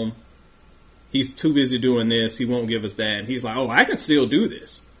realm. He's too busy doing this. He won't give us that. And he's like, oh, I can still do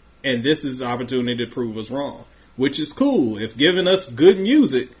this. And this is an opportunity to prove us wrong, which is cool. If giving us good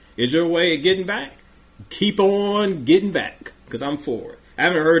music is your way of getting back, keep on getting back, because I'm for it. I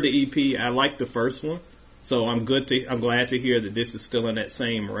haven't heard the EP. I like the first one. So I'm glad to hear that this is still in that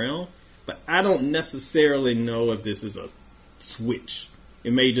same realm. But I don't necessarily know if this is a switch.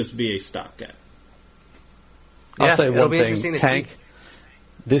 It may just be a stopgap. I'll say one thing, Tank.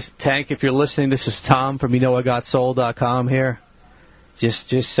 Tank, if you're listening, this is Tom from YouKnowIGotSoul.com here. Just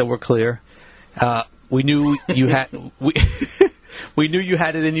so we're clear, we knew you had we knew you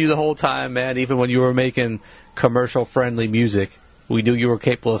had it in you the whole time, man. Even when you were making commercial friendly music, we knew you were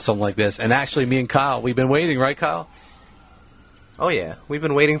capable of something like this. And actually, me and Kyle, we've been waiting, right, Kyle? Oh, yeah. We've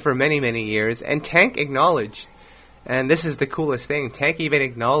been waiting for many, many years. And Tank acknowledged, and this is the coolest thing, Tank even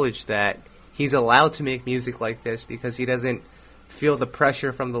acknowledged that he's allowed to make music like this because he doesn't feel the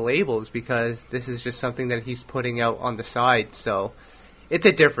pressure from the labels because this is just something that he's putting out on the side. So it's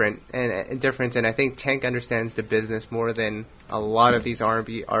a difference, and I think Tank understands the business more than a lot of these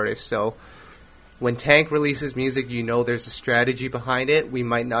R&B artists. So when Tank releases music, there's a strategy behind it. We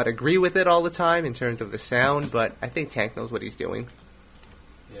might not agree with it all the time in terms of the sound, but I think Tank knows what he's doing.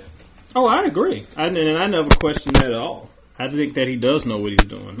 Yeah. Oh, I agree. And I never questioned that at all. I think that he does know what he's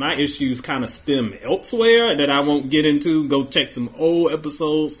doing. My issues kind of stem elsewhere that I won't get into. Go check some old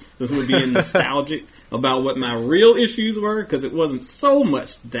episodes. This would be nostalgic about what my real issues were, because it wasn't so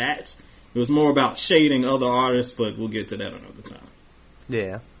much that. It was more about shading other artists, but we'll get to that another time.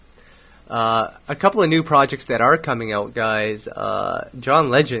 Yeah. A couple of new projects that are coming out, guys. John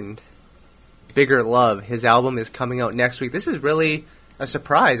Legend, Bigger Love. His album is coming out next week. This is really a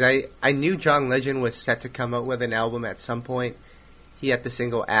surprise. I knew John Legend was set to come out with an album at some point. He had the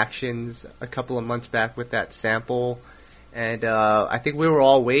single Actions a couple of months back with that sample. And I think we were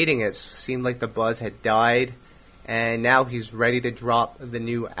all waiting. It seemed like the buzz had died. And now he's ready to drop the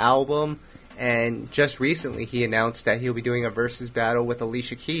new album. And just recently he announced that he'll be doing a versus battle with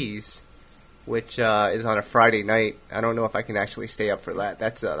Alicia Keys, which is on a Friday night. I don't know if I can actually stay up for that.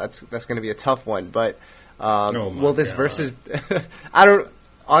 That's going to be a tough one. But will this versus? I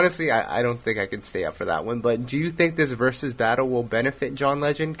don't think I can stay up for that one. But do you think this versus battle will benefit John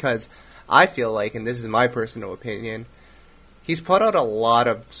Legend? Because I feel like, and this is my personal opinion, he's put out a lot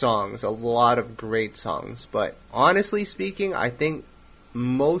of songs, a lot of great songs. But honestly speaking, I think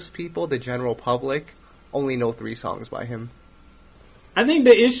most people, the general public, only know 3 songs by him. I think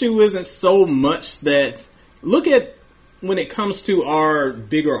the issue isn't so much that, look at when it comes to our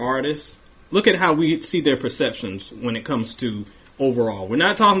bigger artists, look at how we see their perceptions when it comes to overall. We're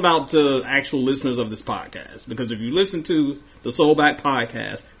not talking about the actual listeners of this podcast, because if you listen to the Soulback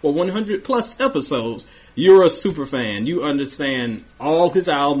podcast for 100 plus episodes, you're a super fan. You understand all his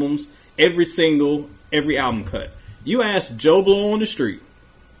albums, every single, every album cut. You ask Joe Blow on the street,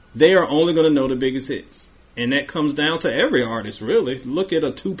 they are only going to know the biggest hits. And that comes down to every artist, really. Look at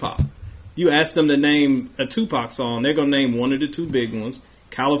a Tupac. You ask them to name a Tupac song, they're going to name one of the 2 big ones,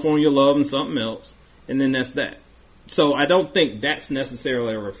 California Love and something else, and then that's that. So I don't think that's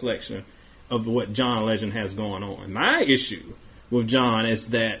necessarily a reflection of what John Legend has going on. My issue with John is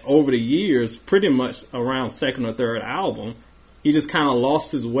that over the years, pretty much around 2nd or 3rd album, he just kind of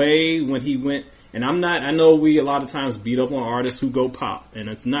lost his way when he went. And I know we a lot of times beat up on artists who go pop, and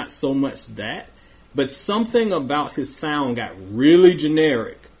it's not so much that. But something about his sound got really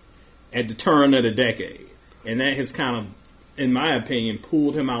generic at the turn of the decade. And that has kind of, in my opinion,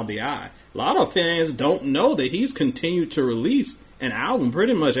 pulled him out of the eye. A lot of fans don't know that he's continued to release an album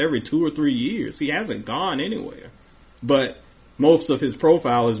pretty much every 2 or 3 years. He hasn't gone anywhere. But most of his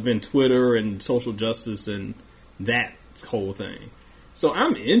profile has been Twitter and social justice and that whole thing. So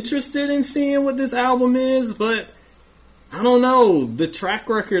I'm interested in seeing what this album is, but I don't know. The track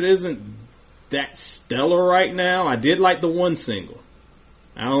record isn't that stellar right now. I did like the one single.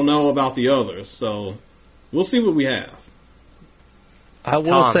 I don't know about the others, so we'll see what we have. I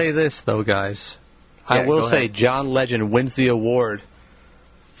will say this, though, guys. Yeah, I will say ahead. John Legend wins the award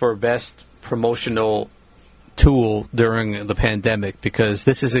for best promotional tool during the pandemic because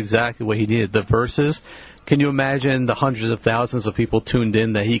this is exactly what he needed. The verses. Can you imagine the hundreds of thousands of people tuned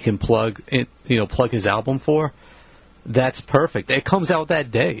in that he can plug his album for? That's perfect. It comes out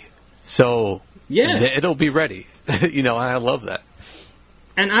that day, so yes, it'll be ready. I love that.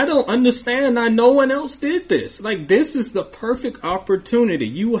 And I don't understand why no one else did this. Like, this is the perfect opportunity.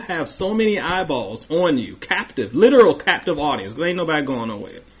 You will have so many eyeballs on you, literal captive audience, because ain't nobody going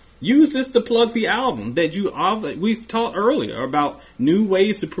nowhere. Use this to plug the album that we've taught earlier about new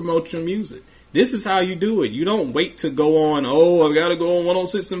ways to promote your music. This is how you do it. You don't wait to go on, I've got to go on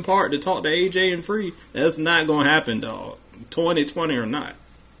 106 in Park to talk to AJ and Free. That's not going to happen, dog. 2020 or not.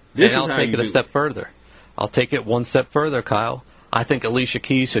 This and is I'll how take you it a do step further. I'll take it one step further, Kyle. I think Alicia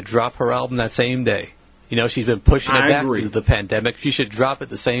Keys should drop her album that same day. She's been pushing it back agree. through the pandemic. She should drop it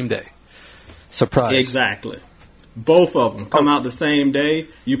the same day. Surprise. Exactly. Both of them come out the same day.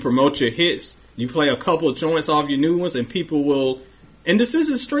 You promote your hits. You play a couple of joints off your new ones, and people will. And this is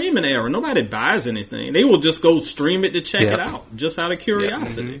a streaming era. Nobody buys anything. They will just go stream it to check it out, just out of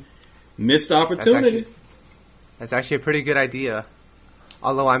curiosity. Mm-hmm. Missed opportunity. That's actually a pretty good idea.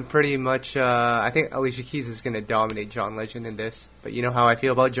 Although I'm pretty much, I think Alicia Keys is going to dominate John Legend in this. But you know how I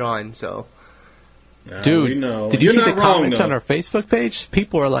feel about John, so. Dude, we know. Did you You're see the not wrong, comments though. on our Facebook page?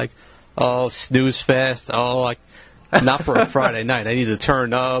 People are like, snooze fest. Not for a Friday night. I need to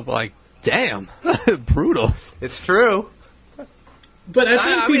turn up. Like, damn. Brutal. It's true. But I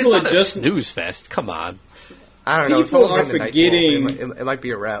think mean, people it's are not just. a snooze fest. Come on. I don't know. People Someone are in the night forgetting- world, it might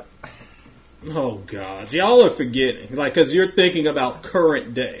be a rap. Oh, God. Y'all are forgetting. Because you're thinking about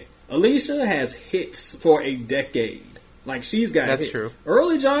current day. Alicia has hits for a decade. She's got That's hits. true.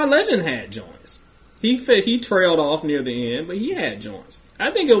 Early John Legend had joints. He trailed off near the end, but he had joints. I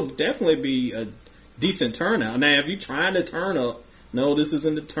think it'll definitely be a decent turnout. Now, if you're trying to turn up, no, this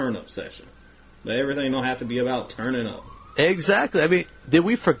isn't the turn-up session. But everything don't have to be about turning up. Exactly. I mean, did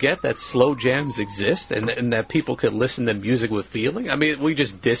we forget that slow jams exist and that people could listen to music with feeling? I mean, we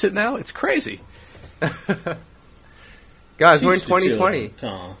just diss it now? It's crazy. Guys, we're in Teach the 2020. children,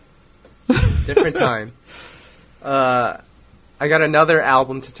 Tom. Different time. I got another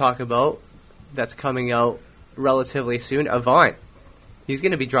album to talk about that's coming out relatively soon. Avant. He's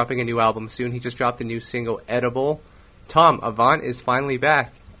going to be dropping a new album soon. He just dropped a new single, Edible. Tom, Avant is finally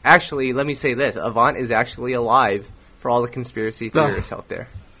back. Actually, let me say this. Avant is actually alive for all the conspiracy theorists out there.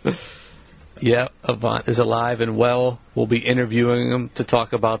 Yeah, Avant is alive and well. We'll be interviewing him to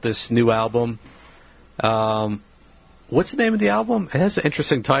talk about this new album. What's the name of the album? It has an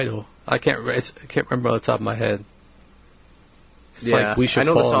interesting title. I can't remember off the top of my head. It's like We Should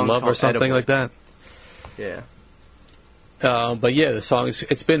Fall in Love or something Edible. like that. Yeah. But yeah, the song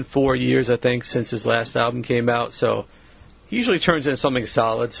it's been 4 years, I think, since his last album came out. So he usually turns into something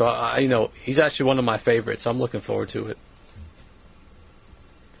solid. So he's actually one of my favorites. I'm looking forward to it.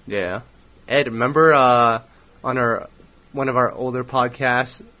 Yeah. Ed, remember on one of our older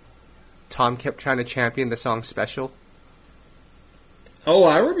podcasts, Tom kept trying to champion the song Special? Oh,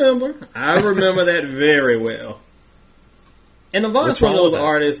 I remember. I remember that very well. And Avant's one of those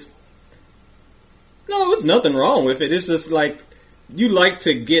artists. No, there's nothing wrong with it. It's just like you like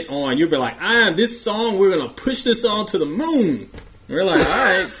to get on. You'll be like, this song, we're going to push this song to the moon. And we're like, all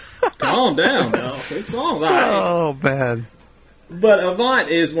right, calm down, though. This song's all right. Oh, man. But Avant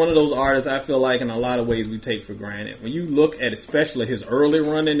is one of those artists I feel like in a lot of ways we take for granted. When you look at especially his early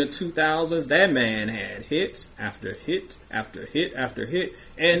run in the 2000s, that man had hits after hit after hit after hit.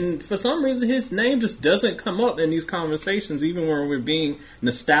 And for some reason his name just doesn't come up in these conversations even when we're being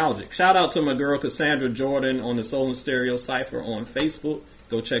nostalgic. Shout out to my girl Cassandra Jordan on the Soul and Stereo Cypher on Facebook.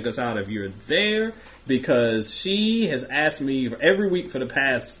 Go check us out if you're there, because she has asked me every week for the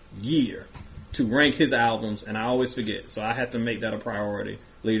past year to rank his albums, and I always forget. So I have to make that a priority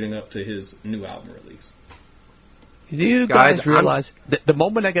leading up to his new album release. Do you guys realize the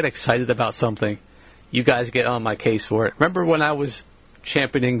moment I get excited about something, you guys get on my case for it? Remember when I was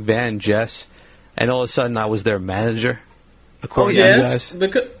championing Van Jess, and all of a sudden I was their manager? According to you guys?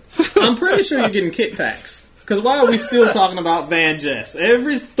 Because I'm pretty sure you're getting kickbacks. Because why are we still talking about Van Jess?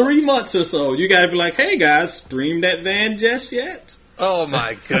 Every 3 months or so, you got to be like, hey, guys, stream that Van Jess yet? Oh,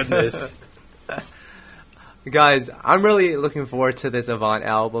 my goodness. Guys, I'm really looking forward to this Avant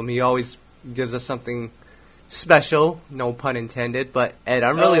album. He always gives us something special, no pun intended. But, Ed,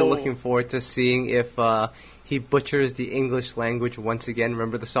 I'm really looking forward to seeing if he butchers the English language once again.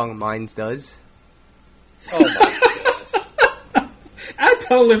 Remember the song Mines Does? Oh, my I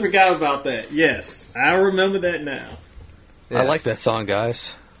totally forgot about that. Yes, I remember that now. Yes. I like that song,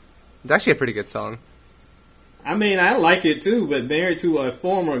 guys. It's actually a pretty good song. I mean, I like it too, but married to a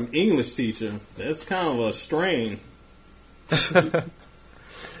former English teacher, that's kind of a strain. I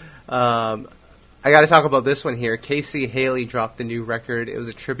got to talk about this one here. Casey Haley dropped the new record. It was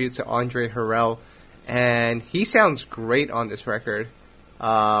a tribute to Andre Harrell, and he sounds great on this record.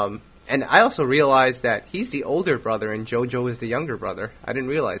 And I also realized that he's the older brother and JoJo is the younger brother. I didn't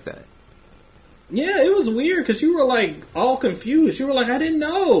realize that. Yeah, it was weird because you were like all confused. You were like, I didn't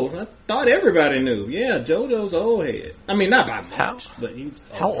know. I thought everybody knew. Yeah, JoJo's old head. I mean, not by much, but he's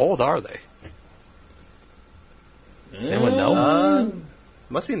old. How old are they? Does anyone know?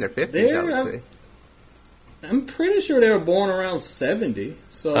 Must be in their 50s, I would say. I'm pretty sure they were born around 70.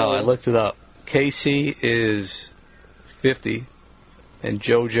 So I looked it up. Casey is 50, and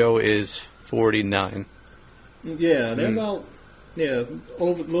JoJo is 49. Yeah, they're about a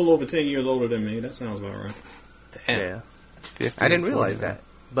little over 10 years older than me. That sounds about right. Yeah, I didn't realize that.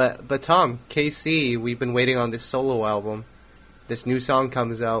 But Tom, KC, we've been waiting on this solo album. This new song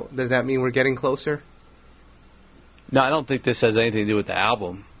comes out. Does that mean we're getting closer? No, I don't think this has anything to do with the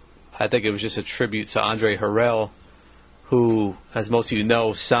album. I think it was just a tribute to Andre Harrell, who, as most of you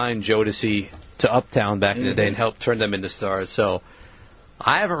know, signed Jodeci to Uptown back in the day and helped turn them into stars. So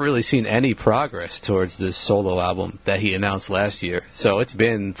I haven't really seen any progress towards this solo album that he announced last year. So it's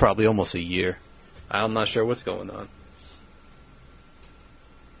been probably almost a year. I'm not sure what's going on.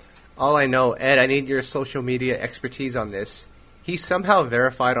 All I know, Ed, I need your social media expertise on this. He's somehow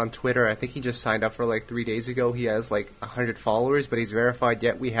verified on Twitter. I think he just signed up for like 3 days ago. He has like 100 followers, but he's verified,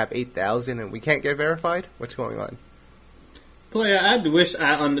 yet we have 8,000 and we can't get verified? What's going on? Player, I wish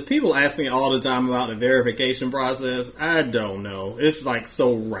people ask me all the time about the verification process. I don't know. It's like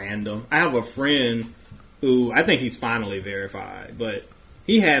so random. I have a friend who I think he's finally verified, but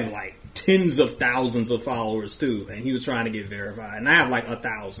he had like tens of thousands of followers too, and he was trying to get verified. And I have like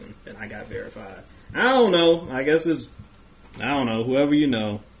 1,000, and I got verified. I don't know. I guess I don't know. Whoever you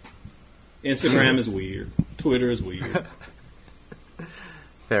know. Instagram is weird. Twitter is weird.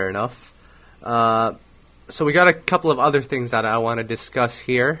 Fair enough. So we got a couple of other things that I want to discuss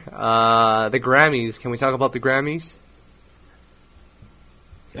here. The Grammys. Can we talk about the Grammys?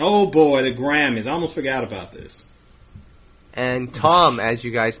 Oh boy, the Grammys. I almost forgot about this. And Tom, as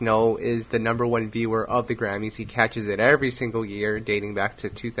you guys know, is the #1 viewer of the Grammys. He catches it every single year, dating back to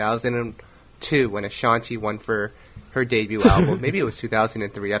 2002 when Ashanti won for her debut album. Maybe it was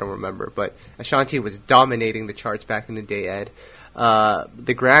 2003, I don't remember. But Ashanti was dominating the charts back in the day, Ed.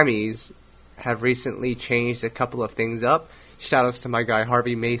 The Grammys have recently changed a couple of things up. Shout-outs to my guy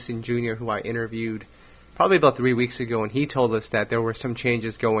Harvey Mason Jr., who I interviewed probably about 3 weeks ago, and he told us that there were some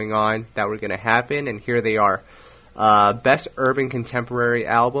changes going on that were going to happen, and here they are. Best Urban Contemporary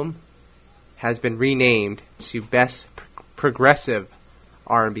Album has been renamed to Best Progressive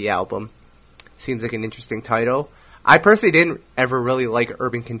R&B Album. Seems like an interesting title. I personally didn't ever really like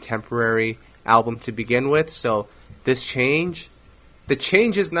Urban Contemporary album to begin with, so the change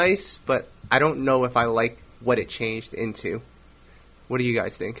is nice, but I don't know if I like what it changed into. What do you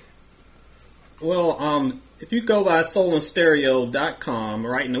guys think? Well, if you go by soulandstereo.com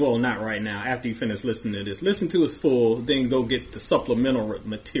not right now, after you finish listening to this, listen to it full, then go get the supplemental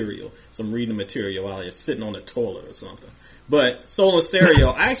material, some reading material while you're sitting on the toilet or something. But Soul and Stereo,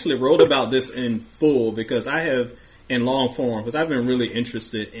 I actually wrote about this in full because I have, in long form, because I've been really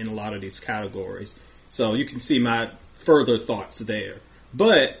interested in a lot of these categories. So you can see my further thoughts there.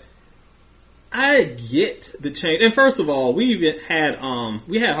 But I get the change. And first of all, we had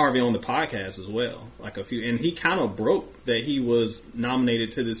Harvey on the podcast as well, and he kind of broke that he was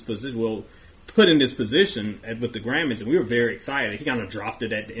nominated to this position, well, put in this position with the Grammys, and we were very excited. He kind of dropped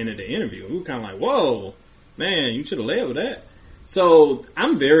it at the end of the interview. We were kind of like, whoa, man, you should have led with that. So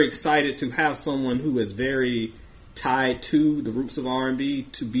I'm very excited to have someone who is very tied to the roots of R&B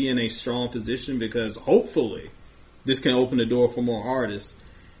to be in a strong position, because hopefully this can open the door for more artists.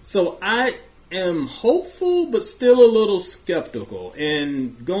 So I am hopeful, but still a little skeptical.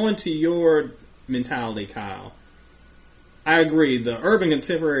 And going to your mentality, Kyle, I agree. The urban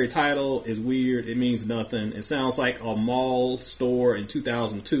contemporary title is weird. It means nothing. It sounds like a mall store in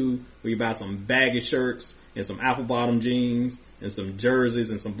 2002 where you buy some baggy shirts and some apple bottom jeans and some jerseys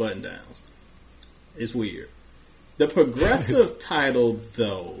and some button downs. It's weird. The progressive title,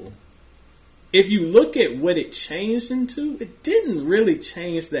 though, if you look at what it changed into, it didn't really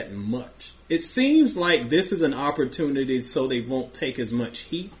change that much. It seems like this is an opportunity so they won't take as much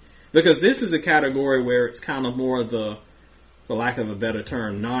heat, because this is a category where it's kind of more of the, for lack of a better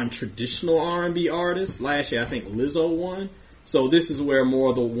term, non-traditional R&B artists. Last year, I think Lizzo won. So this is where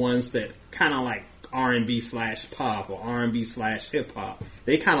more of the ones that kind of like R&B/pop or R&B/hip-hop,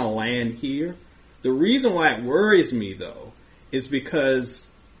 they kind of land here. The reason why it worries me, though, is because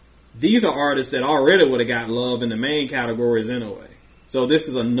these are artists that already would have got love in the main categories anyway. So this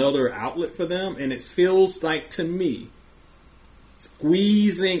is another outlet for them, and it feels like, to me,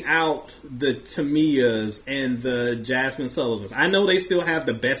 squeezing out the Tamias and the Jasmine Sullivans. I know they still have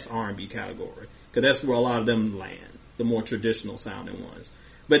the best R&B category, because that's where a lot of them land, the more traditional sounding ones.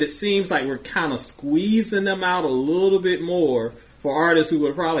 But it seems like we're kind of squeezing them out a little bit more for artists who would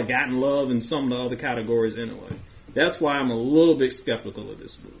have probably gotten love in some of the other categories anyway. That's why I'm a little bit skeptical of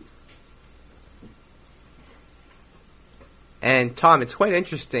this move. And Tom, it's quite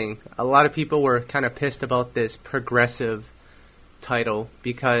interesting. A lot of people were kind of pissed about this progressive title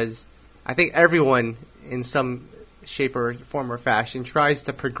because I think everyone in some shape or form or fashion tries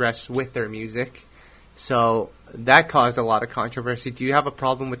to progress with their music. So that caused a lot of controversy. Do you have a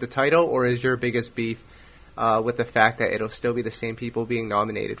problem with the title, or is your biggest beef with the fact that it'll still be the same people being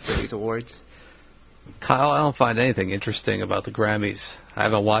nominated for these awards? Kyle, I don't find anything interesting about the Grammys. I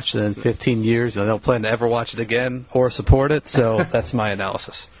haven't watched it in 15 years, and I don't plan to ever watch it again or support it, so that's my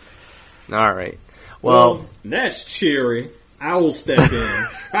analysis. All right. Well, that's cheery. I will step in.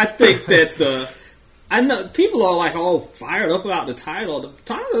 I think that I know people are like all fired up about the title. The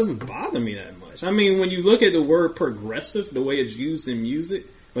title doesn't bother me that much. I mean, when you look at the word progressive, the way it's used in music,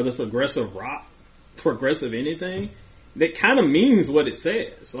 whether progressive rock, progressive anything, that kind of means what it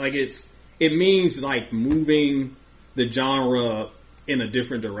says. Like it means like moving the genre in a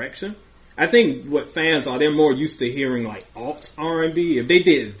different direction. I think what fans are, they're more used to hearing like alt R&B. If they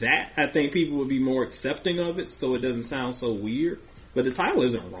did that, I think people would be more accepting of it, so it doesn't sound so weird. But the title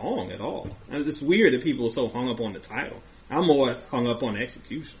isn't wrong at all. It's weird that people are so hung up on the title. I'm more hung up on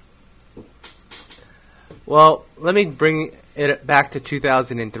execution. Well, let me bring it back to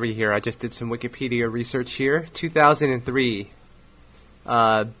 2003 here. I just did some Wikipedia research here. 2003,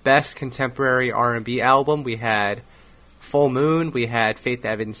 Best Contemporary R&B Album. We had Full Moon, we had Faith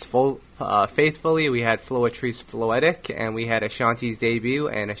Evans' Faithfully, we had Floetry's Floetic, and we had Ashanti's Debut,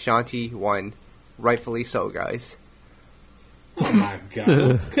 and Ashanti won, rightfully so, guys. Oh my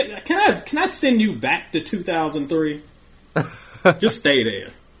God! Can I send you back to 2003? Just stay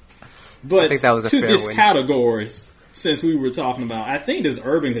there. But I think that was a to fair this win. category, since we were talking about, I think this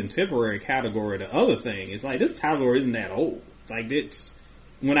urban contemporary category. The other thing is like this category isn't that old. Like it's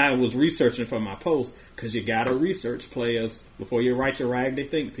when I was researching for my post, because you gotta research players before you write your Raggedy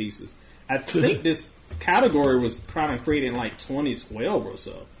Think pieces. I think this category was kind of created in like 2012 or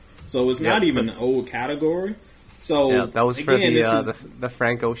so. So it's not even an old category. So yeah, that was for again, the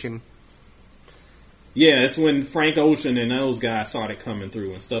Frank Ocean. Yeah, it's when Frank Ocean and those guys started coming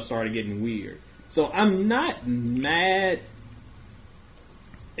through and stuff started getting weird. So I'm not mad.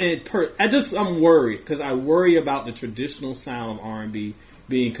 I'm worried because I worry about the traditional sound of R&B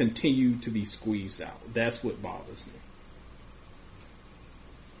being continued to be squeezed out. That's what bothers me.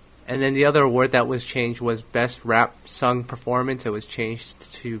 And then the other award that was changed was Best Rap Sung Performance. It was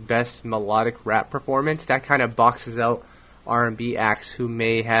changed to Best Melodic Rap Performance. That kind of boxes out R&B acts who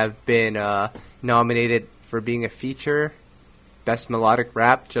may have been nominated for being a feature. Best Melodic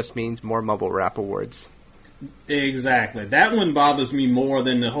Rap just means more mumble rap awards. Exactly. That one bothers me more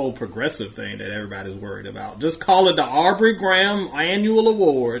than the whole progressive thing that everybody's worried about. Just call it the Aubrey Graham Annual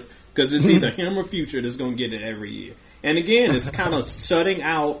Award because it's either him or Future that's going to get it every year. And again, it's kind of shutting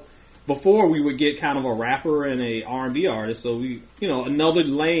out. Before we would get kind of a rapper and a R&B artist, so another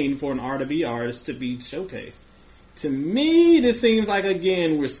lane for an R&B artist to be showcased. To me, this seems like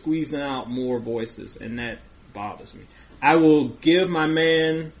again we're squeezing out more voices, and that bothers me. I will give my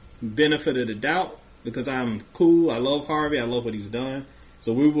man benefit of the doubt because I'm cool. I love Harvey. I love what he's done.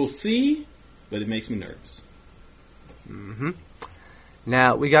 So we will see, but it makes me nervous. Mm-hmm.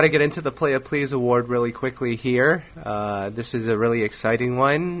 Now, we got to get into the Play It Please Award really quickly here. This is a really exciting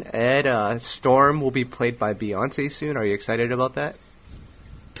one. Ed, Storm will be played by Beyonce soon. Are you excited about that?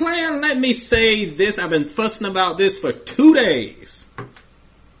 Plan, let me say this. I've been fussing about this for 2 days.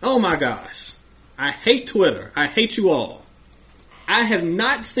 Oh my gosh. I hate Twitter. I hate you all. I have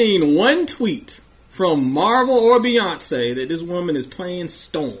not seen one tweet from Marvel or Beyonce that this woman is playing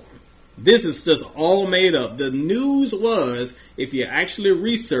Storm. This is just all made up. The news was, if you actually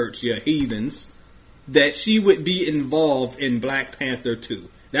research, you heathens, that she would be involved in Black Panther 2.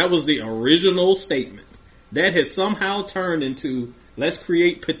 That was the original statement. That has somehow turned into, let's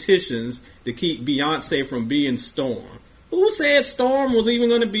create petitions to keep Beyonce from being Storm. Who said Storm was even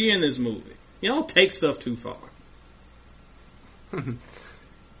going to be in this movie? Y'all take stuff too far.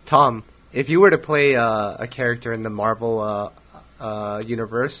 Tom, if you were to play a character in the Marvel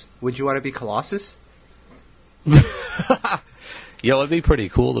universe, would you want to be Colossus? Yo, it'd be pretty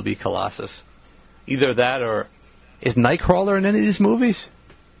cool to be Colossus. Either that or... Is Nightcrawler in any of these movies?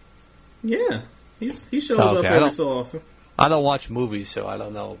 Yeah. He shows up every so often. I don't watch movies, so I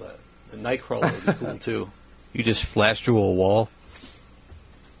don't know, but the Nightcrawler would be cool, too. You just flash through a wall.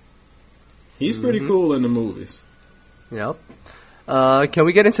 He's pretty cool in the movies. Yep. Can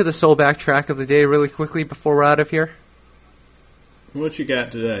we get into the soul backtrack of the day really quickly before we're out of here? What you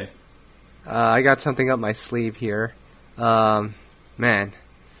got today? I got something up my sleeve here. Man.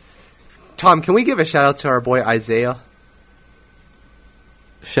 Tom, can we give a shout out to our boy Isaiah?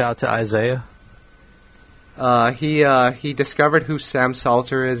 Shout out to Isaiah. He discovered who Sam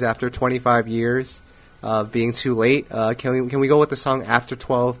Salter is after 25 years of being too late. Can we go with the song After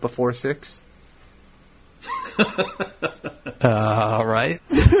 12 Before 6? All right.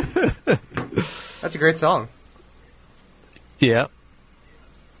 That's a great song. Yeah.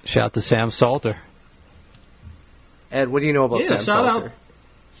 Shout out to Sam Salter. Ed, what do you know about Sam Salter? Out.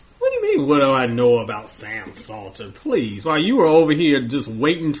 What do you mean, what do I know about Sam Salter? Please. While you were over here just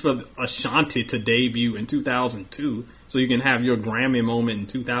waiting for Ashanti to debut in 2002 so you can have your Grammy moment in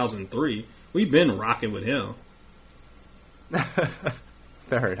 2003, we've been rocking with him.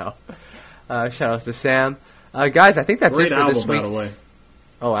 Fair enough. Shout out to Sam. Guys, I think that's Great it for album, this week. by the way.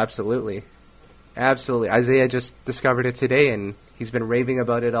 Oh, absolutely. Absolutely. Isaiah just discovered it today, and he's been raving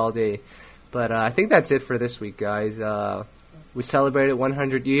about it all day. But I think that's it for this week, guys. We celebrated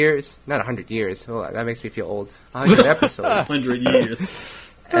 100 years. Not 100 years. Oh, that makes me feel old. 100 episodes. 100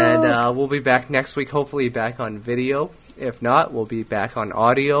 years. And we'll be back next week, hopefully back on video. If not, we'll be back on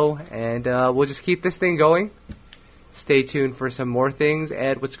audio. And we'll just keep this thing going. Stay tuned for some more things.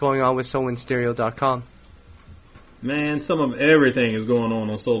 Ed, what's going on with SoulandStereo.com? Man, some of everything is going on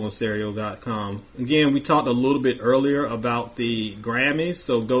SoulandStereo.com. Again, we talked a little bit earlier about the Grammys,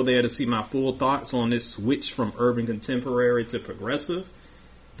 so go there to see my full thoughts on this switch from urban contemporary to progressive.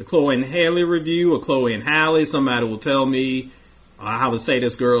 The Chloe and Halle review, or Chloe and Halle, somebody will tell me how to say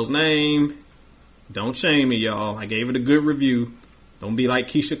this girl's name. Don't shame me, y'all. I gave it a good review. Don't be like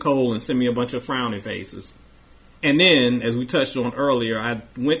Keisha Cole and send me a bunch of frowny faces. And then, as we touched on earlier, I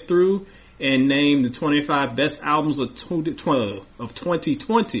went through and named the 25 best albums of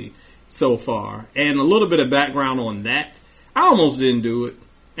 2020 so far. And a little bit of background on that. I almost didn't do it.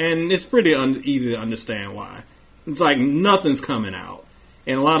 And it's pretty easy to understand why. It's like nothing's coming out.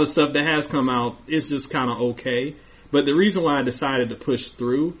 And a lot of stuff that has come out is just kind of okay. But the reason why I decided to push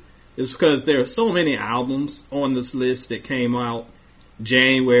through is because there are so many albums on this list that came out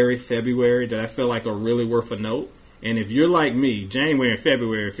January, February, that I feel like are really worth a note. And if you're like me, January and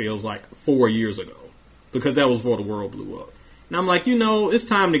February feels like 4 years ago, because that was before the world blew up. And I'm like, it's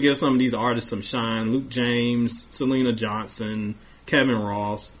time to give some of these artists some shine. Luke James, Selena Johnson, Kevin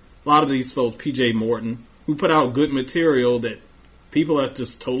Ross, a lot of these folks, PJ Morton, who put out good material that people have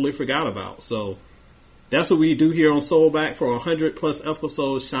just totally forgot about. So that's what we do here on Soulback for 100 plus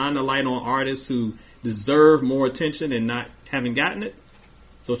episodes, shine the light on artists who deserve more attention and not haven't gotten it.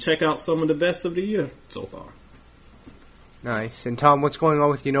 So check out some of the best of the year so far. Nice. And Tom, what's going on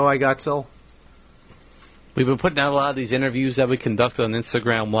with You Know I Got Soul? We've been putting out a lot of these interviews that we conducted on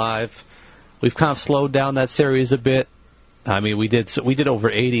Instagram Live. We've kind of slowed down that series a bit. I mean, we did over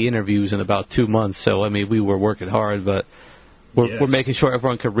 80 interviews in about 2 months, so I mean, we were working hard, but we're making sure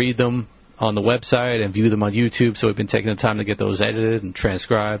everyone could read them on the website and view them on YouTube, so we've been taking the time to get those edited and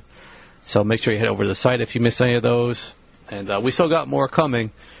transcribed. So make sure you head over to the site if you missed any of those. And we still got more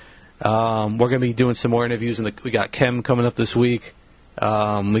coming. We're going to be doing some more interviews. We got Kem coming up this week.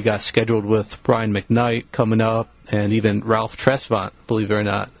 We got scheduled with Brian McKnight coming up, and even Ralph Tresvant, believe it or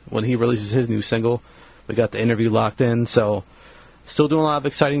not, when he releases his new single. We got the interview locked in. So still doing a lot of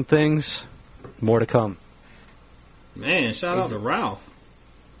exciting things. More to come. Man, shout out to Ralph.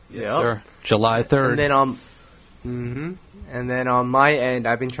 Yes, sir. July 3rd. And then on my end,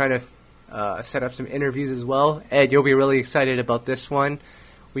 I've been trying to set up some interviews as well. Ed, you'll be really excited about this one.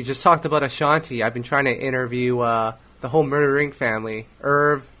 We just talked about Ashanti. I've been trying to interview the whole Murder Inc. family.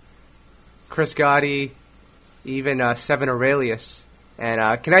 Irv, Chris Gotti, even Seven Aurelius.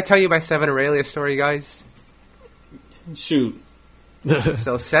 And can I tell you my Seven Aurelius story, guys? Shoot.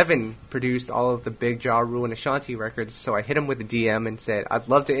 So Seven produced all of the Big Ja Rule and Ashanti records, so I hit him with a DM and said, I'd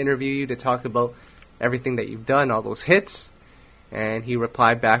love to interview you to talk about everything that you've done, all those hits. And he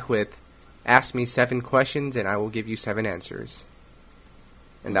replied back with, ask me 7 questions and I will give you 7 answers.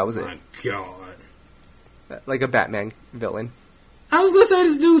 And that was it. My God. Like a Batman villain. I was going to say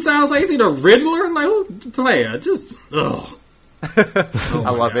this dude sounds like he's either Riddler, like, who player, just, ugh. I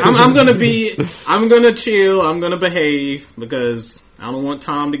love it. I'm gonna chill. I'm gonna behave because I don't want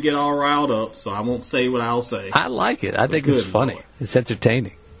Tom to get all riled up. So I won't say what I'll say. I like it. I think it's funny. Lord. It's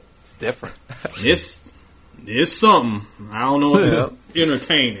entertaining. It's different. It's something. I don't know if it's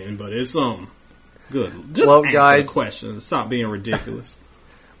entertaining, but it's something. Good. Just answer guys, the question. Stop being ridiculous.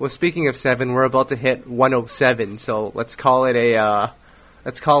 Well, speaking of 7, we're about to hit 107, so let's call it a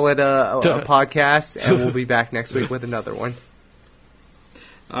podcast, and we'll be back next week with another one.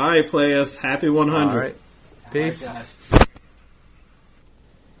 All right, players. Happy 100. All right. Peace. All right, guys.